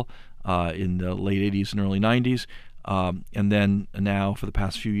AOL in the late 80s and early 90s. And then now for the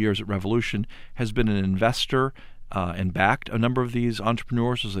past few years at Revolution has been an investor and backed a number of these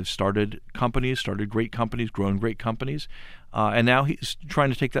entrepreneurs as they've started great companies, grown great companies. And now he's trying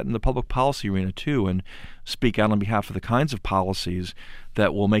to take that in the public policy arena too and speak out on behalf of the kinds of policies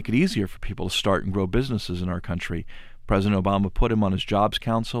that will make it easier for people to start and grow businesses in our country. President Obama put him on his Jobs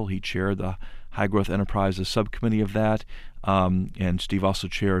Council. He chaired the High Growth Enterprises subcommittee of that. And Steve also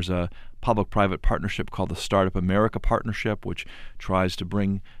chairs a public-private partnership called the Startup America Partnership, which tries to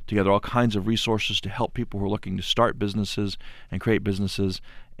bring together all kinds of resources to help people who are looking to start businesses and create businesses.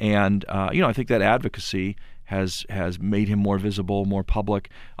 And I think that advocacy has made him more visible, more public.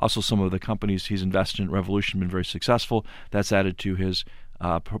 Also, some of the companies he's invested in at Revolution have been very successful. That's added to his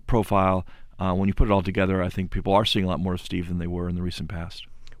profile. When you put it all together, I think people are seeing a lot more of Steve than they were in the recent past.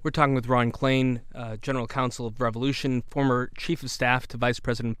 We're talking with Ron Klain, General Counsel of Revolution, former Chief of Staff to Vice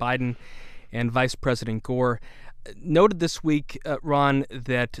President Biden and Vice President Gore. Noted this week, Ron,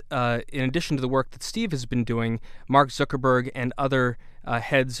 that in addition to the work that Steve has been doing, Mark Zuckerberg and other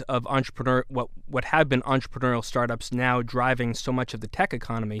heads of what have been entrepreneurial startups now driving so much of the tech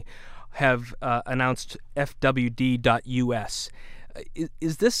economy have announced FWD.US.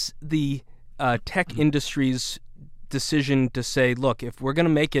 Is this the tech industry's decision to say, look, if we're going to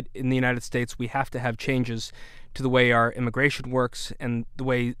make it in the United States, we have to have changes to the way our immigration works and the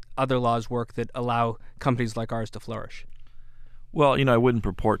way other laws work that allow companies like ours to flourish? Well, I wouldn't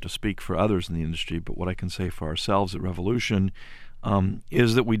purport to speak for others in the industry, but what I can say for ourselves at Revolution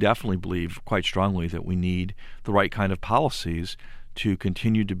is that we definitely believe quite strongly that we need the right kind of policies to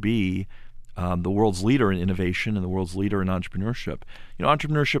continue to be the world's leader in innovation and the world's leader in entrepreneurship.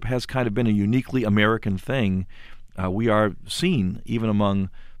 Entrepreneurship has kind of been a uniquely American thing. We are seen, even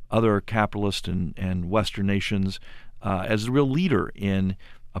among other capitalist and Western nations, as a real leader in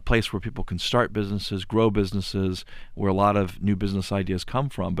a place where people can start businesses, grow businesses, where a lot of new business ideas come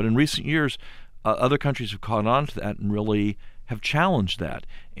from. But in recent years, other countries have caught on to that and really have challenged that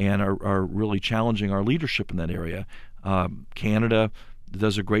and are really challenging our leadership in that area. Canada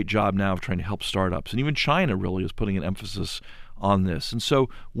does a great job now of trying to help startups. And even China really is putting an emphasis on this. And so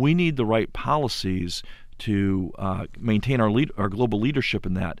we need the right policies to maintain our global leadership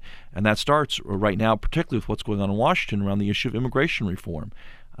in that. And that starts right now, particularly with what's going on in Washington around the issue of immigration reform.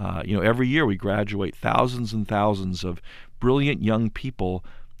 Every year we graduate thousands and thousands of brilliant young people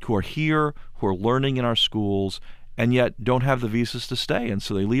who are here, who are learning in our schools, and yet don't have the visas to stay. And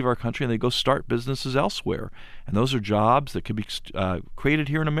so they leave our country and they go start businesses elsewhere. And those are jobs that could be created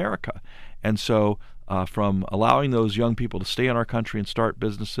here in America. And so from allowing those young people to stay in our country and start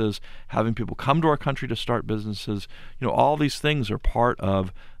businesses, having people come to our country to start businesses, all these things are part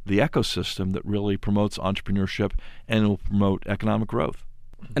of the ecosystem that really promotes entrepreneurship and will promote economic growth.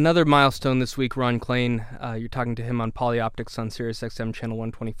 Another milestone this week, Ron Klain, you're talking to him on PolyOptics on SiriusXM Channel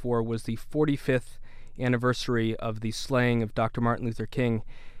 124, was the 45th anniversary of the slaying of Dr. Martin Luther King.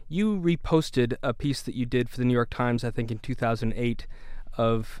 You reposted a piece that you did for the New York Times, I think in 2008,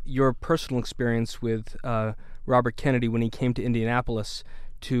 of your personal experience with Robert Kennedy when he came to Indianapolis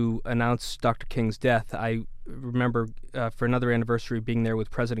to announce Dr. King's death. I remember for another anniversary being there with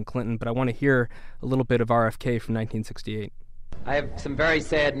President Clinton, but I want to hear a little bit of RFK from 1968. I have some very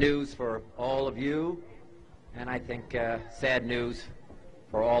sad news for all of you, and I think sad news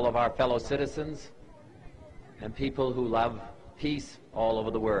for all of our fellow citizens and people who love peace all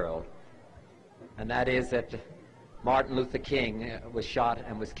over the world. And that is that Martin Luther King was shot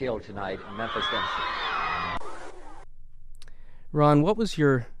and was killed tonight in Memphis, Tennessee. Ron, what was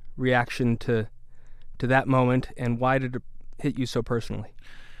your reaction to that moment, and why did it hit you so personally?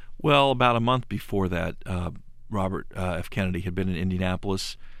 Well, about a month before that, Robert F. Kennedy had been in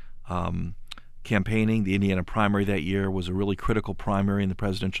Indianapolis campaigning. The Indiana primary that year was a really critical primary in the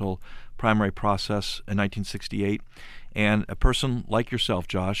presidential primary process in 1968. And a person like yourself,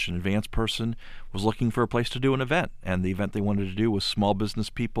 Josh, an advanced person, was looking for a place to do an event. And the event they wanted to do was small business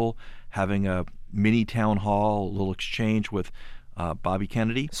people having a mini town hall, a little exchange with Bobby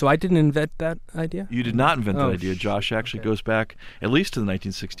Kennedy. So I didn't invent that idea? You did not invent that idea, Josh. Actually goes back at least to the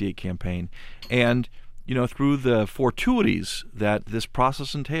 1968 campaign. And through the fortuities that this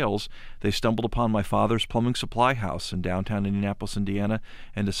process entails, they stumbled upon my father's plumbing supply house in downtown Indianapolis, Indiana,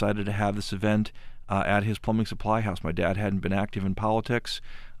 and decided to have this event at his plumbing supply house. My dad hadn't been active in politics.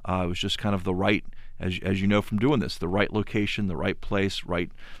 It was just kind of the right, as you know from doing this, the right location, the right place,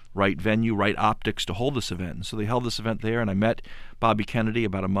 right venue, right optics to hold this event. And so they held this event there, and I met Bobby Kennedy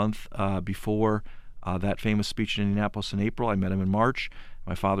about a month before that famous speech in Indianapolis in April. I met him in March,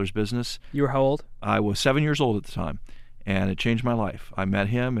 my father's business. You were how old? I was 7 years old at the time, and it changed my life. I met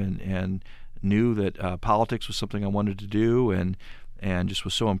him and knew that politics was something I wanted to do, and just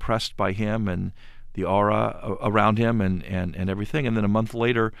was so impressed by him and the aura around him and everything. And then a month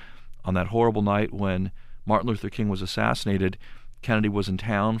later, on that horrible night when Martin Luther King was assassinated, Kennedy was in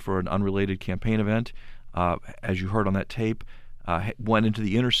town for an unrelated campaign event. As you heard on that tape, went into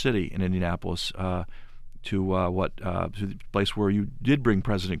the inner city in Indianapolis to the place where you did bring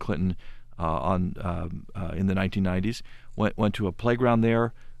President Clinton in the 1990s. Went to a playground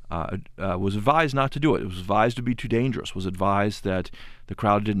there. Was advised not to do it. It was advised to be too dangerous. Was advised that the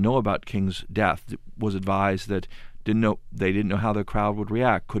crowd didn't know about King's death. Was advised that they didn't know how the crowd would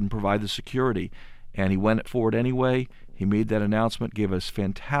react. Couldn't provide the security, and he went forward anyway. He made that announcement, gave us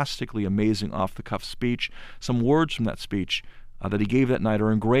fantastically amazing off-the-cuff speech. Some words from that speech that he gave that night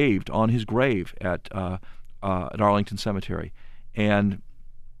are engraved on his grave at Arlington Cemetery, and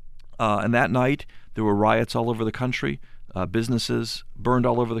that night there were riots all over the country. Businesses burned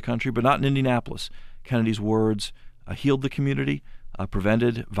all over the country, but not in Indianapolis. Kennedy's words healed the community,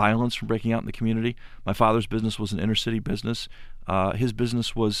 prevented violence from breaking out in the community. My father's business was an inner-city business. His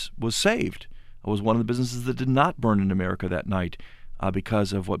business was saved. It was one of the businesses that did not burn in America that night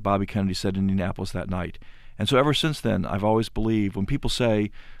because of what Bobby Kennedy said in Indianapolis that night. And so ever since then, I've always believed when people say,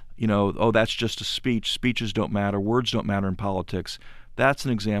 oh, that's just a speech, speeches don't matter, words don't matter in politics, that's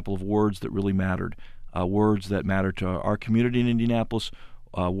an example of words that really mattered. Words that mattered to our community in Indianapolis,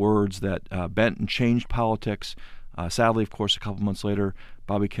 words that bent and changed politics. Sadly, of course, a couple months later,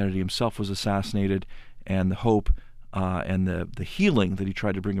 Bobby Kennedy himself was assassinated, and the hope and the healing that he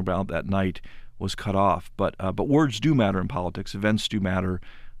tried to bring about that night was cut off. But words do matter in politics. Events do matter.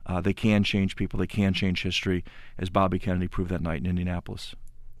 They can change people. They can change history, as Bobby Kennedy proved that night in Indianapolis.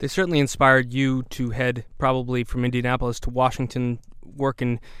 They certainly inspired you to head probably from Indianapolis to Washington, work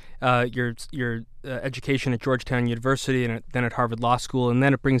in your education at Georgetown University and then at Harvard Law School, and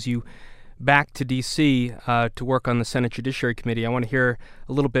then it brings you back to D.C. To work on the Senate Judiciary Committee. I want to hear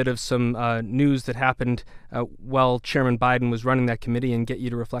a little bit of some news that happened while Chairman Biden was running that committee and get you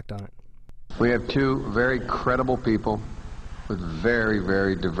to reflect on it. We have two very credible people with very,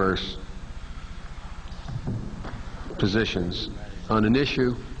 very diverse positions on an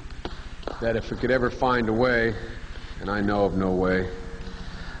issue that if we could ever find a way, and I know of no way,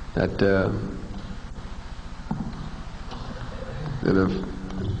 that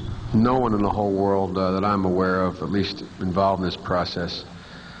no one in the whole world that I'm aware of, at least involved in this process,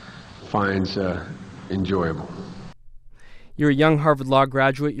 finds enjoyable. You're a young Harvard Law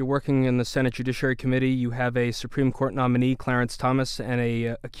graduate. You're working in the Senate Judiciary Committee. You have a Supreme Court nominee, Clarence Thomas, and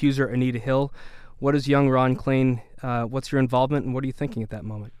a accuser, Anita Hill. What is young Ron Klain? What's your involvement, and what are you thinking at that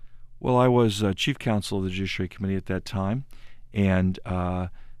moment? Well, I was chief counsel of the Judiciary Committee at that time, and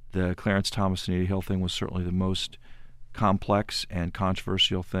the Clarence Thomas and Anita Hill thing was certainly the most complex and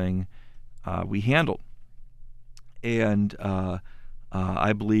controversial thing we handled. And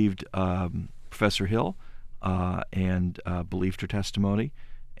I believed Professor Hill and believed her testimony,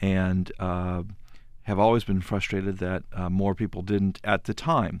 and have always been frustrated that more people didn't at the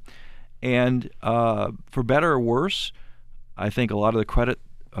time. And for better or worse, I think a lot of the credit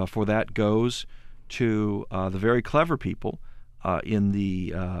for that goes to the very clever people in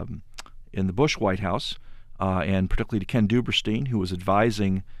the Bush White House, and particularly to Ken Duberstein, who was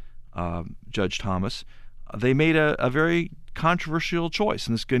advising Judge Thomas. They made a very controversial choice,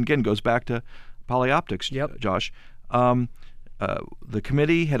 and this again goes back to polyoptics. Yep. Josh. The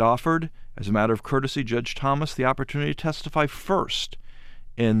committee had offered, as a matter of courtesy, Judge Thomas the opportunity to testify first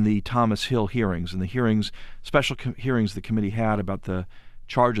in the Thomas Hill hearings, and the hearings, special hearings the committee had about the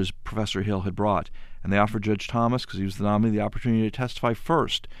charges Professor Hill had brought. And they offered Judge Thomas, because he was the nominee, the opportunity to testify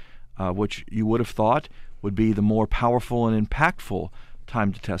first, which you would have thought would be the more powerful and impactful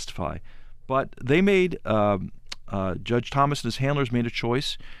time to testify. But they made, Judge Thomas and his handlers made a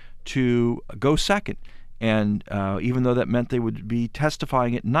choice to go second, and even though that meant they would be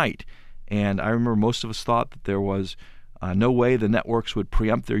testifying at night. And I remember most of us thought that there was no way the networks would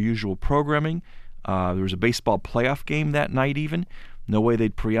preempt their usual programming. There was a baseball playoff game that night even. No way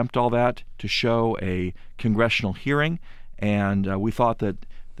they'd preempt all that to show a congressional hearing. And we thought that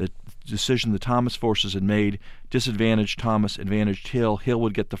the decision the Thomas forces had made disadvantaged Thomas, advantaged Hill. Hill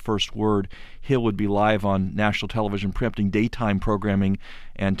would get the first word. Hill would be live on national television preempting daytime programming,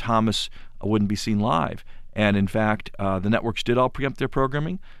 and Thomas wouldn't be seen live. And in fact, the networks did all preempt their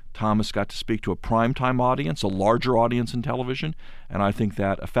programming. Thomas got to speak to a primetime audience, a larger audience in television, and I think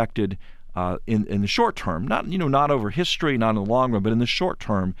that affected, in the short term, not over history, not in the long run, but in the short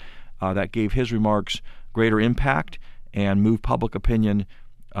term, that gave his remarks greater impact and moved public opinion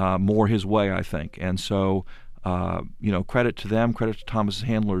more his way, I think. And so, credit to them, credit to Thomas's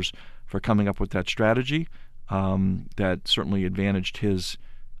handlers for coming up with that strategy that certainly advantaged his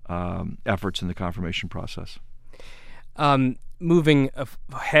efforts in the confirmation process. Moving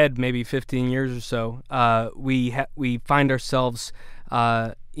ahead, maybe 15 years or so, we find ourselves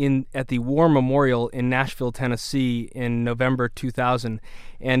at the War Memorial in Nashville, Tennessee, in November 2000,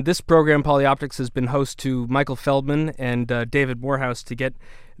 and this program, Polyoptics, has been host to Michael Feldman and David Morehouse to get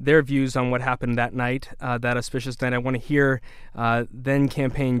their views on what happened that night, that auspicious night. I want to hear then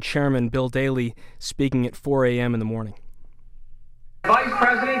campaign chairman Bill Daley speaking at 4 a.m. in the morning. Vice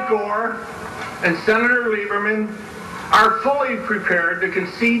President Gore and Senator Lieberman are fully prepared to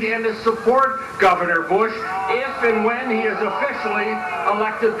concede and to support Governor Bush if and when he is officially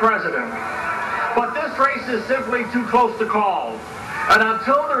elected president. But this race is simply too close to call. And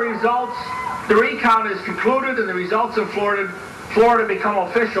until the recount is concluded and the results in Florida become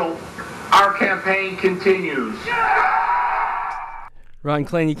official, our campaign continues. Ron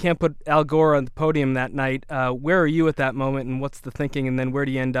Klain, you can't put Al Gore on the podium that night. Where are you at that moment, and what's the thinking, and then where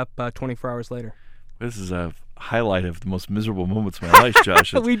do you end up 24 hours later? This is a highlight of the most miserable moments of my life,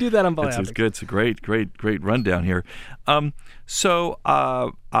 Josh. We do that on Polyoptics. It's good. It's a great rundown here. So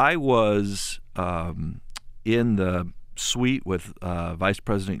I was in the suite with Vice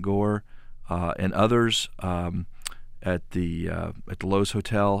President Gore and others at the Lowe's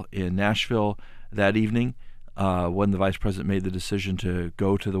Hotel in Nashville that evening when the Vice President made the decision to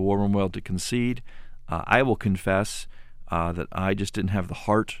go to the War Memorial to concede. I will confess that I just didn't have the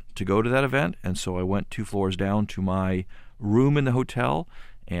heart to go to that event, and so I went 2 floors down to my room in the hotel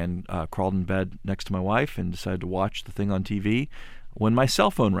and crawled in bed next to my wife and decided to watch the thing on TV when my cell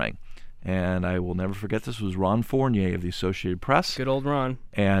phone rang. And I will never forget, this was Ron Fournier of the Associated Press. Good old Ron.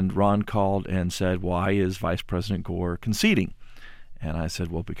 And Ron called and said, "Why is Vice President Gore conceding?" And I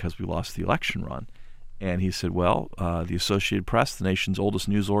said, "Well, because we lost the election, Ron." And he said, "Well, the Associated Press, the nation's oldest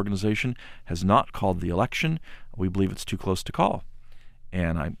news organization, has not called the election. We believe it's too close to call."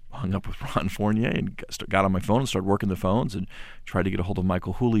 And I hung up with Ron Fournier and got on my phone and started working the phones and tried to get a hold of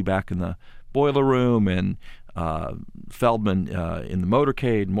Michael Hooley back in the boiler room and Feldman in the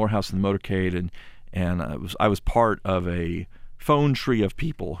motorcade, Morehouse in the motorcade, and I was part of a phone tree of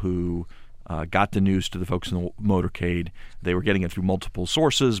people who got the news to the folks in the motorcade. They were getting it through multiple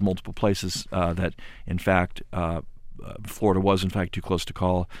sources, multiple places that, in fact, Florida was, in fact, too close to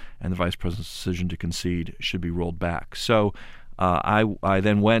call, and the vice president's decision to concede should be rolled back. So I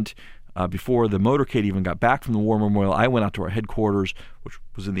then went, before the motorcade even got back from the War Memorial, I went out to our headquarters, which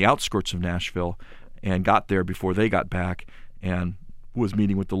was in the outskirts of Nashville, and got there before they got back, and was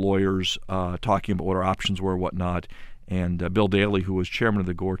meeting with the lawyers, talking about what our options were, whatnot. And Bill Daley, who was chairman of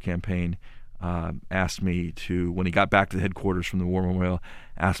the Gore campaign, asked me to, when he got back to the headquarters from the War Memorial,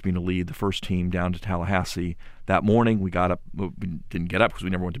 asked me to lead the first team down to Tallahassee. That morning, we got up. We didn't get up because we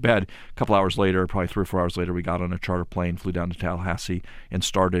never went to bed. A couple hours later, probably 3 or 4 hours later, we got on a charter plane, flew down to Tallahassee, and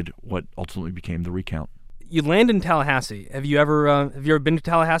started what ultimately became the recount. You land in Tallahassee. Have you ever been to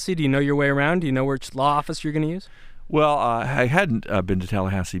Tallahassee? Do you know your way around? Do you know which law office you're going to use? Well, I hadn't been to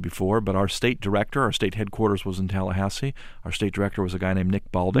Tallahassee before, but our state director, our state headquarters was in Tallahassee. Our state director was a guy named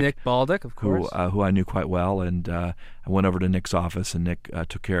Nick Baldick. Nick Baldick, of course. Who I knew quite well, and I went over to Nick's office, and Nick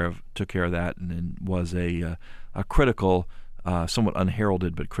took care of that, and was a critical, somewhat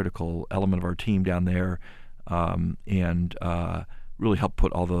unheralded but critical element of our team down there, and really helped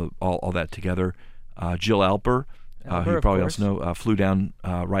put all that together. Jill Alper, who you probably also know, flew down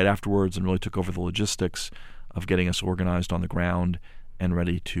right afterwards and really took over the logistics of getting us organized on the ground and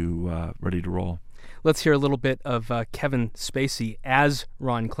ready to roll. Let's hear a little bit of Kevin Spacey as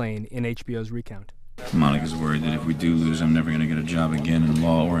Ron Klain in HBO's Recount. Monica's worried that if we do lose, I'm never going to get a job again in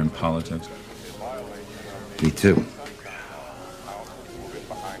law or in politics. Me too.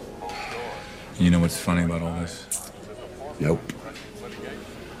 You know what's funny about all this? Nope.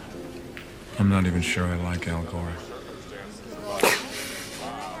 I'm not even sure I like Al Gore.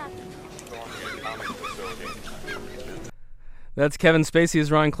 That's Kevin Spacey as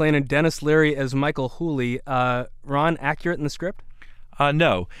Ron Klain and Dennis Leary as Michael Hooley. Ron, accurate in the script?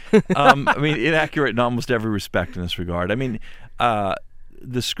 No. I mean, inaccurate in almost every respect in this regard. I mean,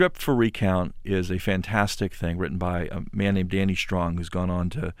 the script for Recount is a fantastic thing written by a man named Danny Strong, who's gone on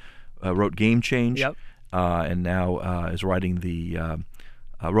to wrote Game Change, yep. And now is writing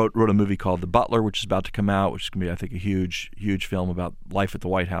wrote a movie called The Butler, which is about to come out, which is going to be, I think, a huge film about life at the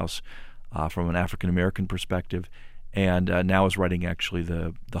White House from an African-American perspective. And now is writing actually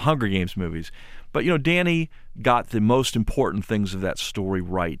the Hunger Games movies. But, Danny got the most important things of that story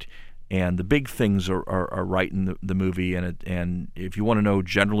right. And the big things are right in the movie. And if you want to know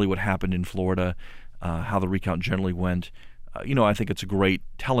generally what happened in Florida, how the recount generally went, I think it's a great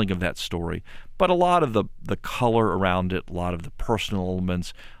telling of that story. But a lot of the color around it, a lot of the personal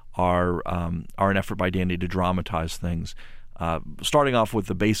elements are an effort by Danny to dramatize things. Starting off with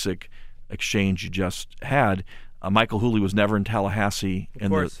the basic exchange you just had, Michael Hooley was never in Tallahassee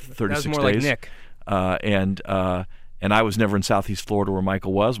in the 36 that was more days. Like Nick. And I was never in Southeast Florida where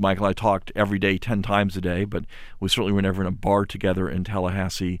Michael was. Michael and I talked every day, 10 times a day, but we certainly were never in a bar together in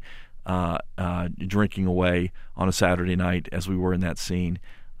Tallahassee drinking away on a Saturday night as we were in that scene.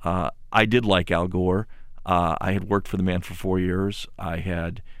 I did like Al Gore. I had worked for the man for 4 years. I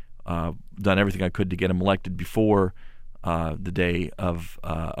had done everything I could to get him elected before the day of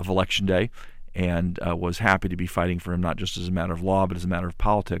Election Day, and was happy to be fighting for him, not just as a matter of law, but as a matter of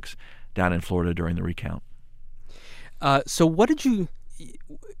politics down in Florida during the recount. So what did you...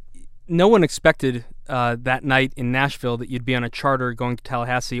 No one expected that night in Nashville that you'd be on a charter going to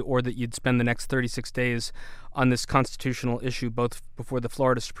Tallahassee, or that you'd spend the next 36 days on this constitutional issue, both before the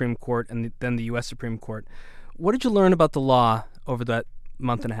Florida Supreme Court and then the U.S. Supreme Court. What did you learn about the law over that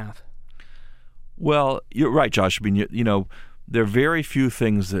month and a half? Well, you're right, Josh. I mean, there are very few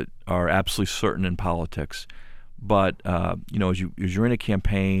things that are absolutely certain in politics. But, as you're in a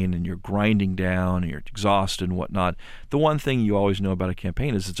campaign and you're grinding down and you're exhausted and whatnot, the one thing you always know about a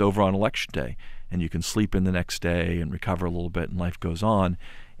campaign is it's over on Election Day, and you can sleep in the next day and recover a little bit and life goes on.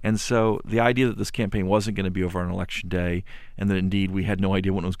 And so the idea that this campaign wasn't going to be over on Election Day, and that indeed we had no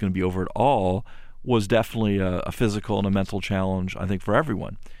idea when it was going to be over at all, was definitely a physical and a mental challenge, I think, for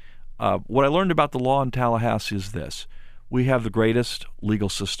everyone. What I learned about the law in Tallahassee is this. We have the greatest legal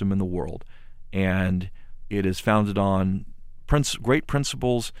system in the world, and it is founded on great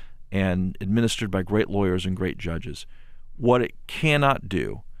principles and administered by great lawyers and great judges. What it cannot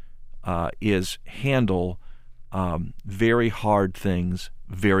do is handle very hard things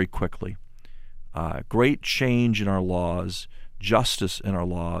very quickly. Great change in our laws, justice in our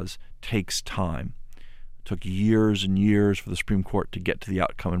laws, takes time. It took years and years for the Supreme Court to get to the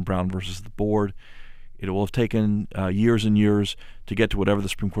outcome in Brown versus the Board. It will have taken years and years to get to whatever the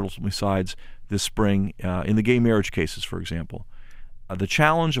Supreme Court ultimately decides this spring in the gay marriage cases, for example. The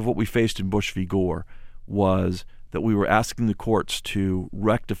challenge of what we faced in Bush v. Gore was that we were asking the courts to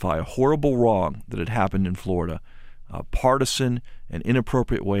rectify a horrible wrong that had happened in Florida, a partisan and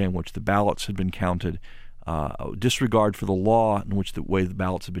inappropriate way in which the ballots had been counted disregard for the law in which the way the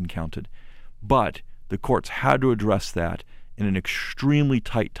ballots have been counted. But the courts had to address that in an extremely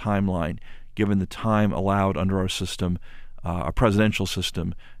tight timeline, given the time allowed under our system, our presidential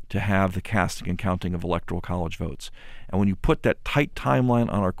system, to have the casting and counting of electoral college votes. And when you put that tight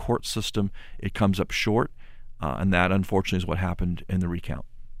timeline on our court system, it comes up short, and that, unfortunately, is what happened in the recount.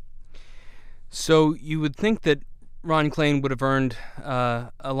 So you would think that Ron Klain would have earned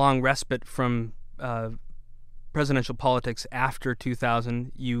a long respite from presidential politics after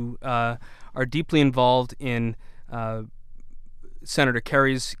 2000. You are deeply involved in Senator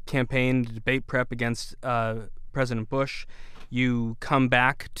Kerry's campaign, the debate prep against President Bush. You come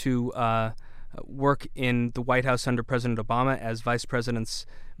back to work in the White House under President Obama as Vice President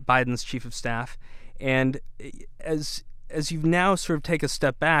Biden's chief of staff. And as you now sort of take a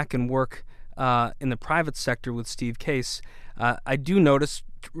step back and work in the private sector with Steve Case, I do notice,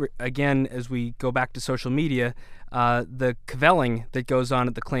 again, as we go back to social media, the cavelling that goes on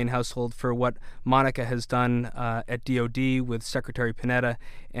at the Klain household for what Monica has done at DOD with Secretary Panetta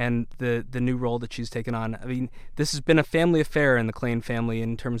and the new role that she's taken on. I mean, this has been a family affair in the Klain family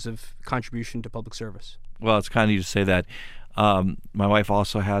in terms of contribution to public service. Well, it's kind of you to say that. My wife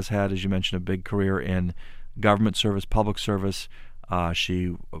also has had, as you mentioned, a big career in government service, public service.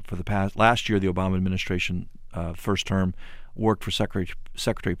 She, for the last year, the Obama administration, first term, worked for Secretary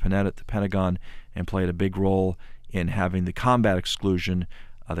Panetta at the Pentagon and played a big role in having the combat exclusion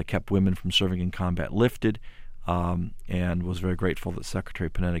that kept women from serving in combat lifted, and was very grateful that Secretary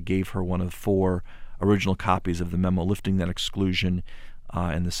Panetta gave her one of 4 original copies of the memo lifting that exclusion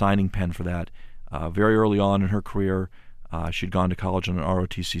and the signing pen for that. Very early on in her career, she'd gone to college on an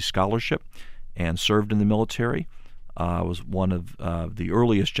ROTC scholarship and served in the military. Was one of the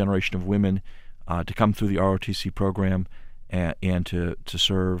earliest generation of women to come through the ROTC program and to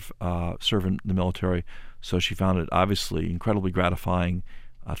serve in the military. So she found it obviously incredibly gratifying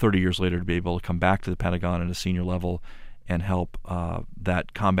 30 years later to be able to come back to the Pentagon at a senior level and help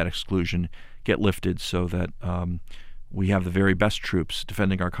that combat exclusion get lifted so that we have the very best troops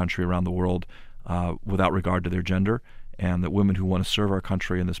defending our country around the world without regard to their gender, and that women who want to serve our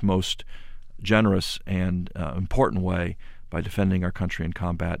country in this most generous and important way by defending our country in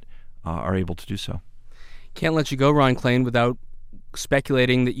combat are able to do so. Can't let you go, Ron Klain, without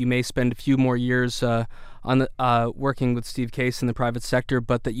speculating that you may spend a few more years working with Steve Case in the private sector,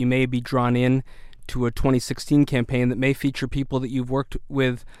 but that you may be drawn in to a 2016 campaign that may feature people that you've worked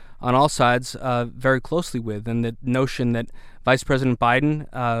with on all sides very closely with, and the notion that Vice President Biden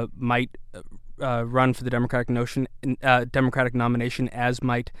might run for the Democratic nomination, as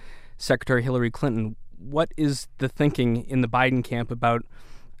might Secretary Hillary Clinton. What is the thinking in the Biden camp about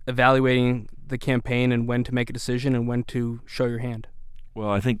evaluating the campaign and when to make a decision and when to show your hand? Well,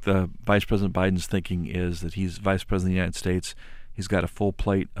 I think the Vice President Biden's thinking is that he's Vice President of the United States. He's got a full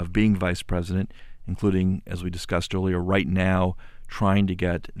plate of being Vice President, including, as we discussed earlier, right now trying to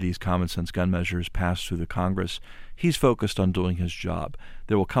get these common sense gun measures passed through the Congress. He's focused on doing his job.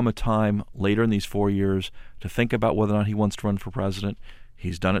 There will come a time later in these 4 years to think about whether or not he wants to run for president.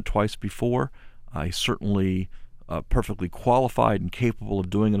 He's done it twice before. He's certainly perfectly qualified and capable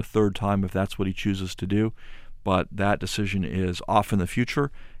of doing it a third time if that's what he chooses to do. But that decision is off in the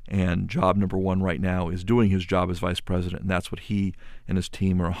future, and job number one right now is doing his job as vice president, and that's what he and his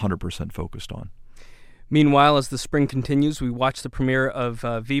team are 100% focused on. Meanwhile, as the spring continues, we watch the premiere of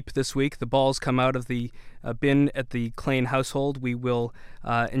Veep this week. The balls come out of the bin at the Klain household. We will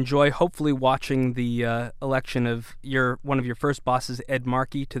enjoy, hopefully, watching the election of one of your first bosses, Ed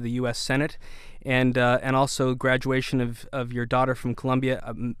Markey, to the U.S. Senate, and also graduation of your daughter from Columbia.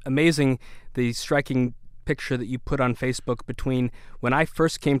 Amazing, the striking picture that you put on Facebook between when I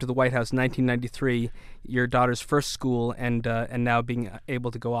first came to the White House in 1993, your daughter's first school, and now being able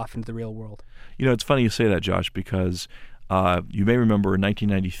to go off into the real world. You know, it's funny you say that, Josh, because you may remember in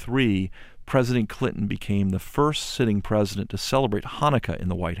 1993, President Clinton became the first sitting president to celebrate Hanukkah in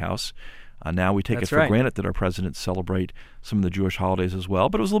the White House. Now we take That's it for right. granted that our presidents celebrate some of the Jewish holidays as well,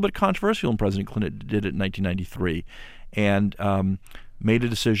 but it was a little bit controversial when President Clinton did it in 1993 and made a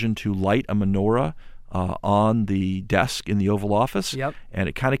decision to light a menorah on the desk in the Oval Office. Yep. And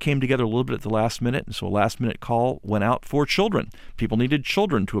it kind of came together a little bit at the last minute, and so a last-minute call went out for children. People needed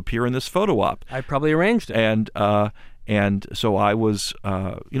children to appear in this photo op. I probably arranged it. And so I was,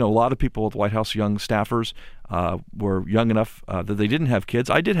 a lot of people at the White House, young staffers, were young enough that they didn't have kids.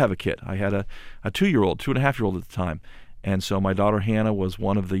 I did have a kid. I had a 2-year-old, 2.5-year-old at the time. And so my daughter Hannah was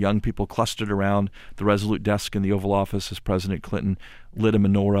one of the young people clustered around the Resolute desk in the Oval Office as President Clinton lit a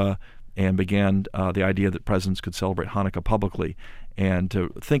menorah and began the idea that presidents could celebrate Hanukkah publicly. And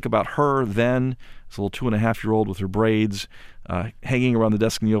to think about her then, as a little 2.5-year-old with her braids, hanging around the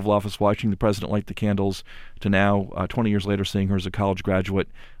desk in the Oval Office watching the president light the candles, to now, 20 years later, seeing her as a college graduate,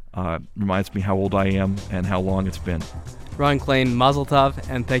 reminds me how old I am and how long it's been. Ron Klain, Mazel Tov,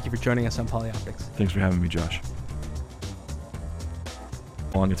 and thank you for joining us on Polyoptics. Thanks for having me, Josh.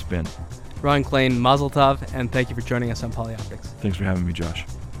 How long it's been. Ron Klain, Mazel Tov, and thank you for joining us on Polyoptics. Thanks for having me, Josh.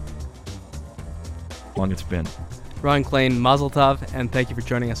 How long it's been. Ron Klain, Mazel Tov, and thank you for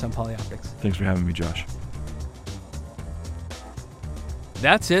joining us on Polyoptics. Thanks for having me, Josh.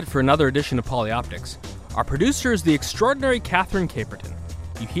 That's it for another edition of Polyoptics. Our producer is the extraordinary Catherine Caperton.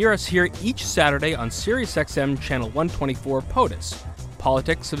 You hear us here each Saturday on SiriusXM Channel 124 POTUS,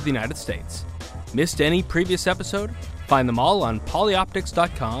 Politics of the United States. Missed any previous episode? Find them all on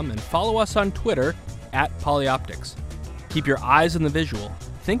polyoptics.com and follow us on Twitter @Polyoptics. Keep your eyes on the visual,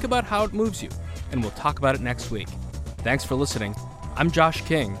 think about how it moves you, and we'll talk about it next week. Thanks for listening. I'm Josh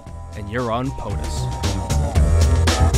King, and you're on POTUS.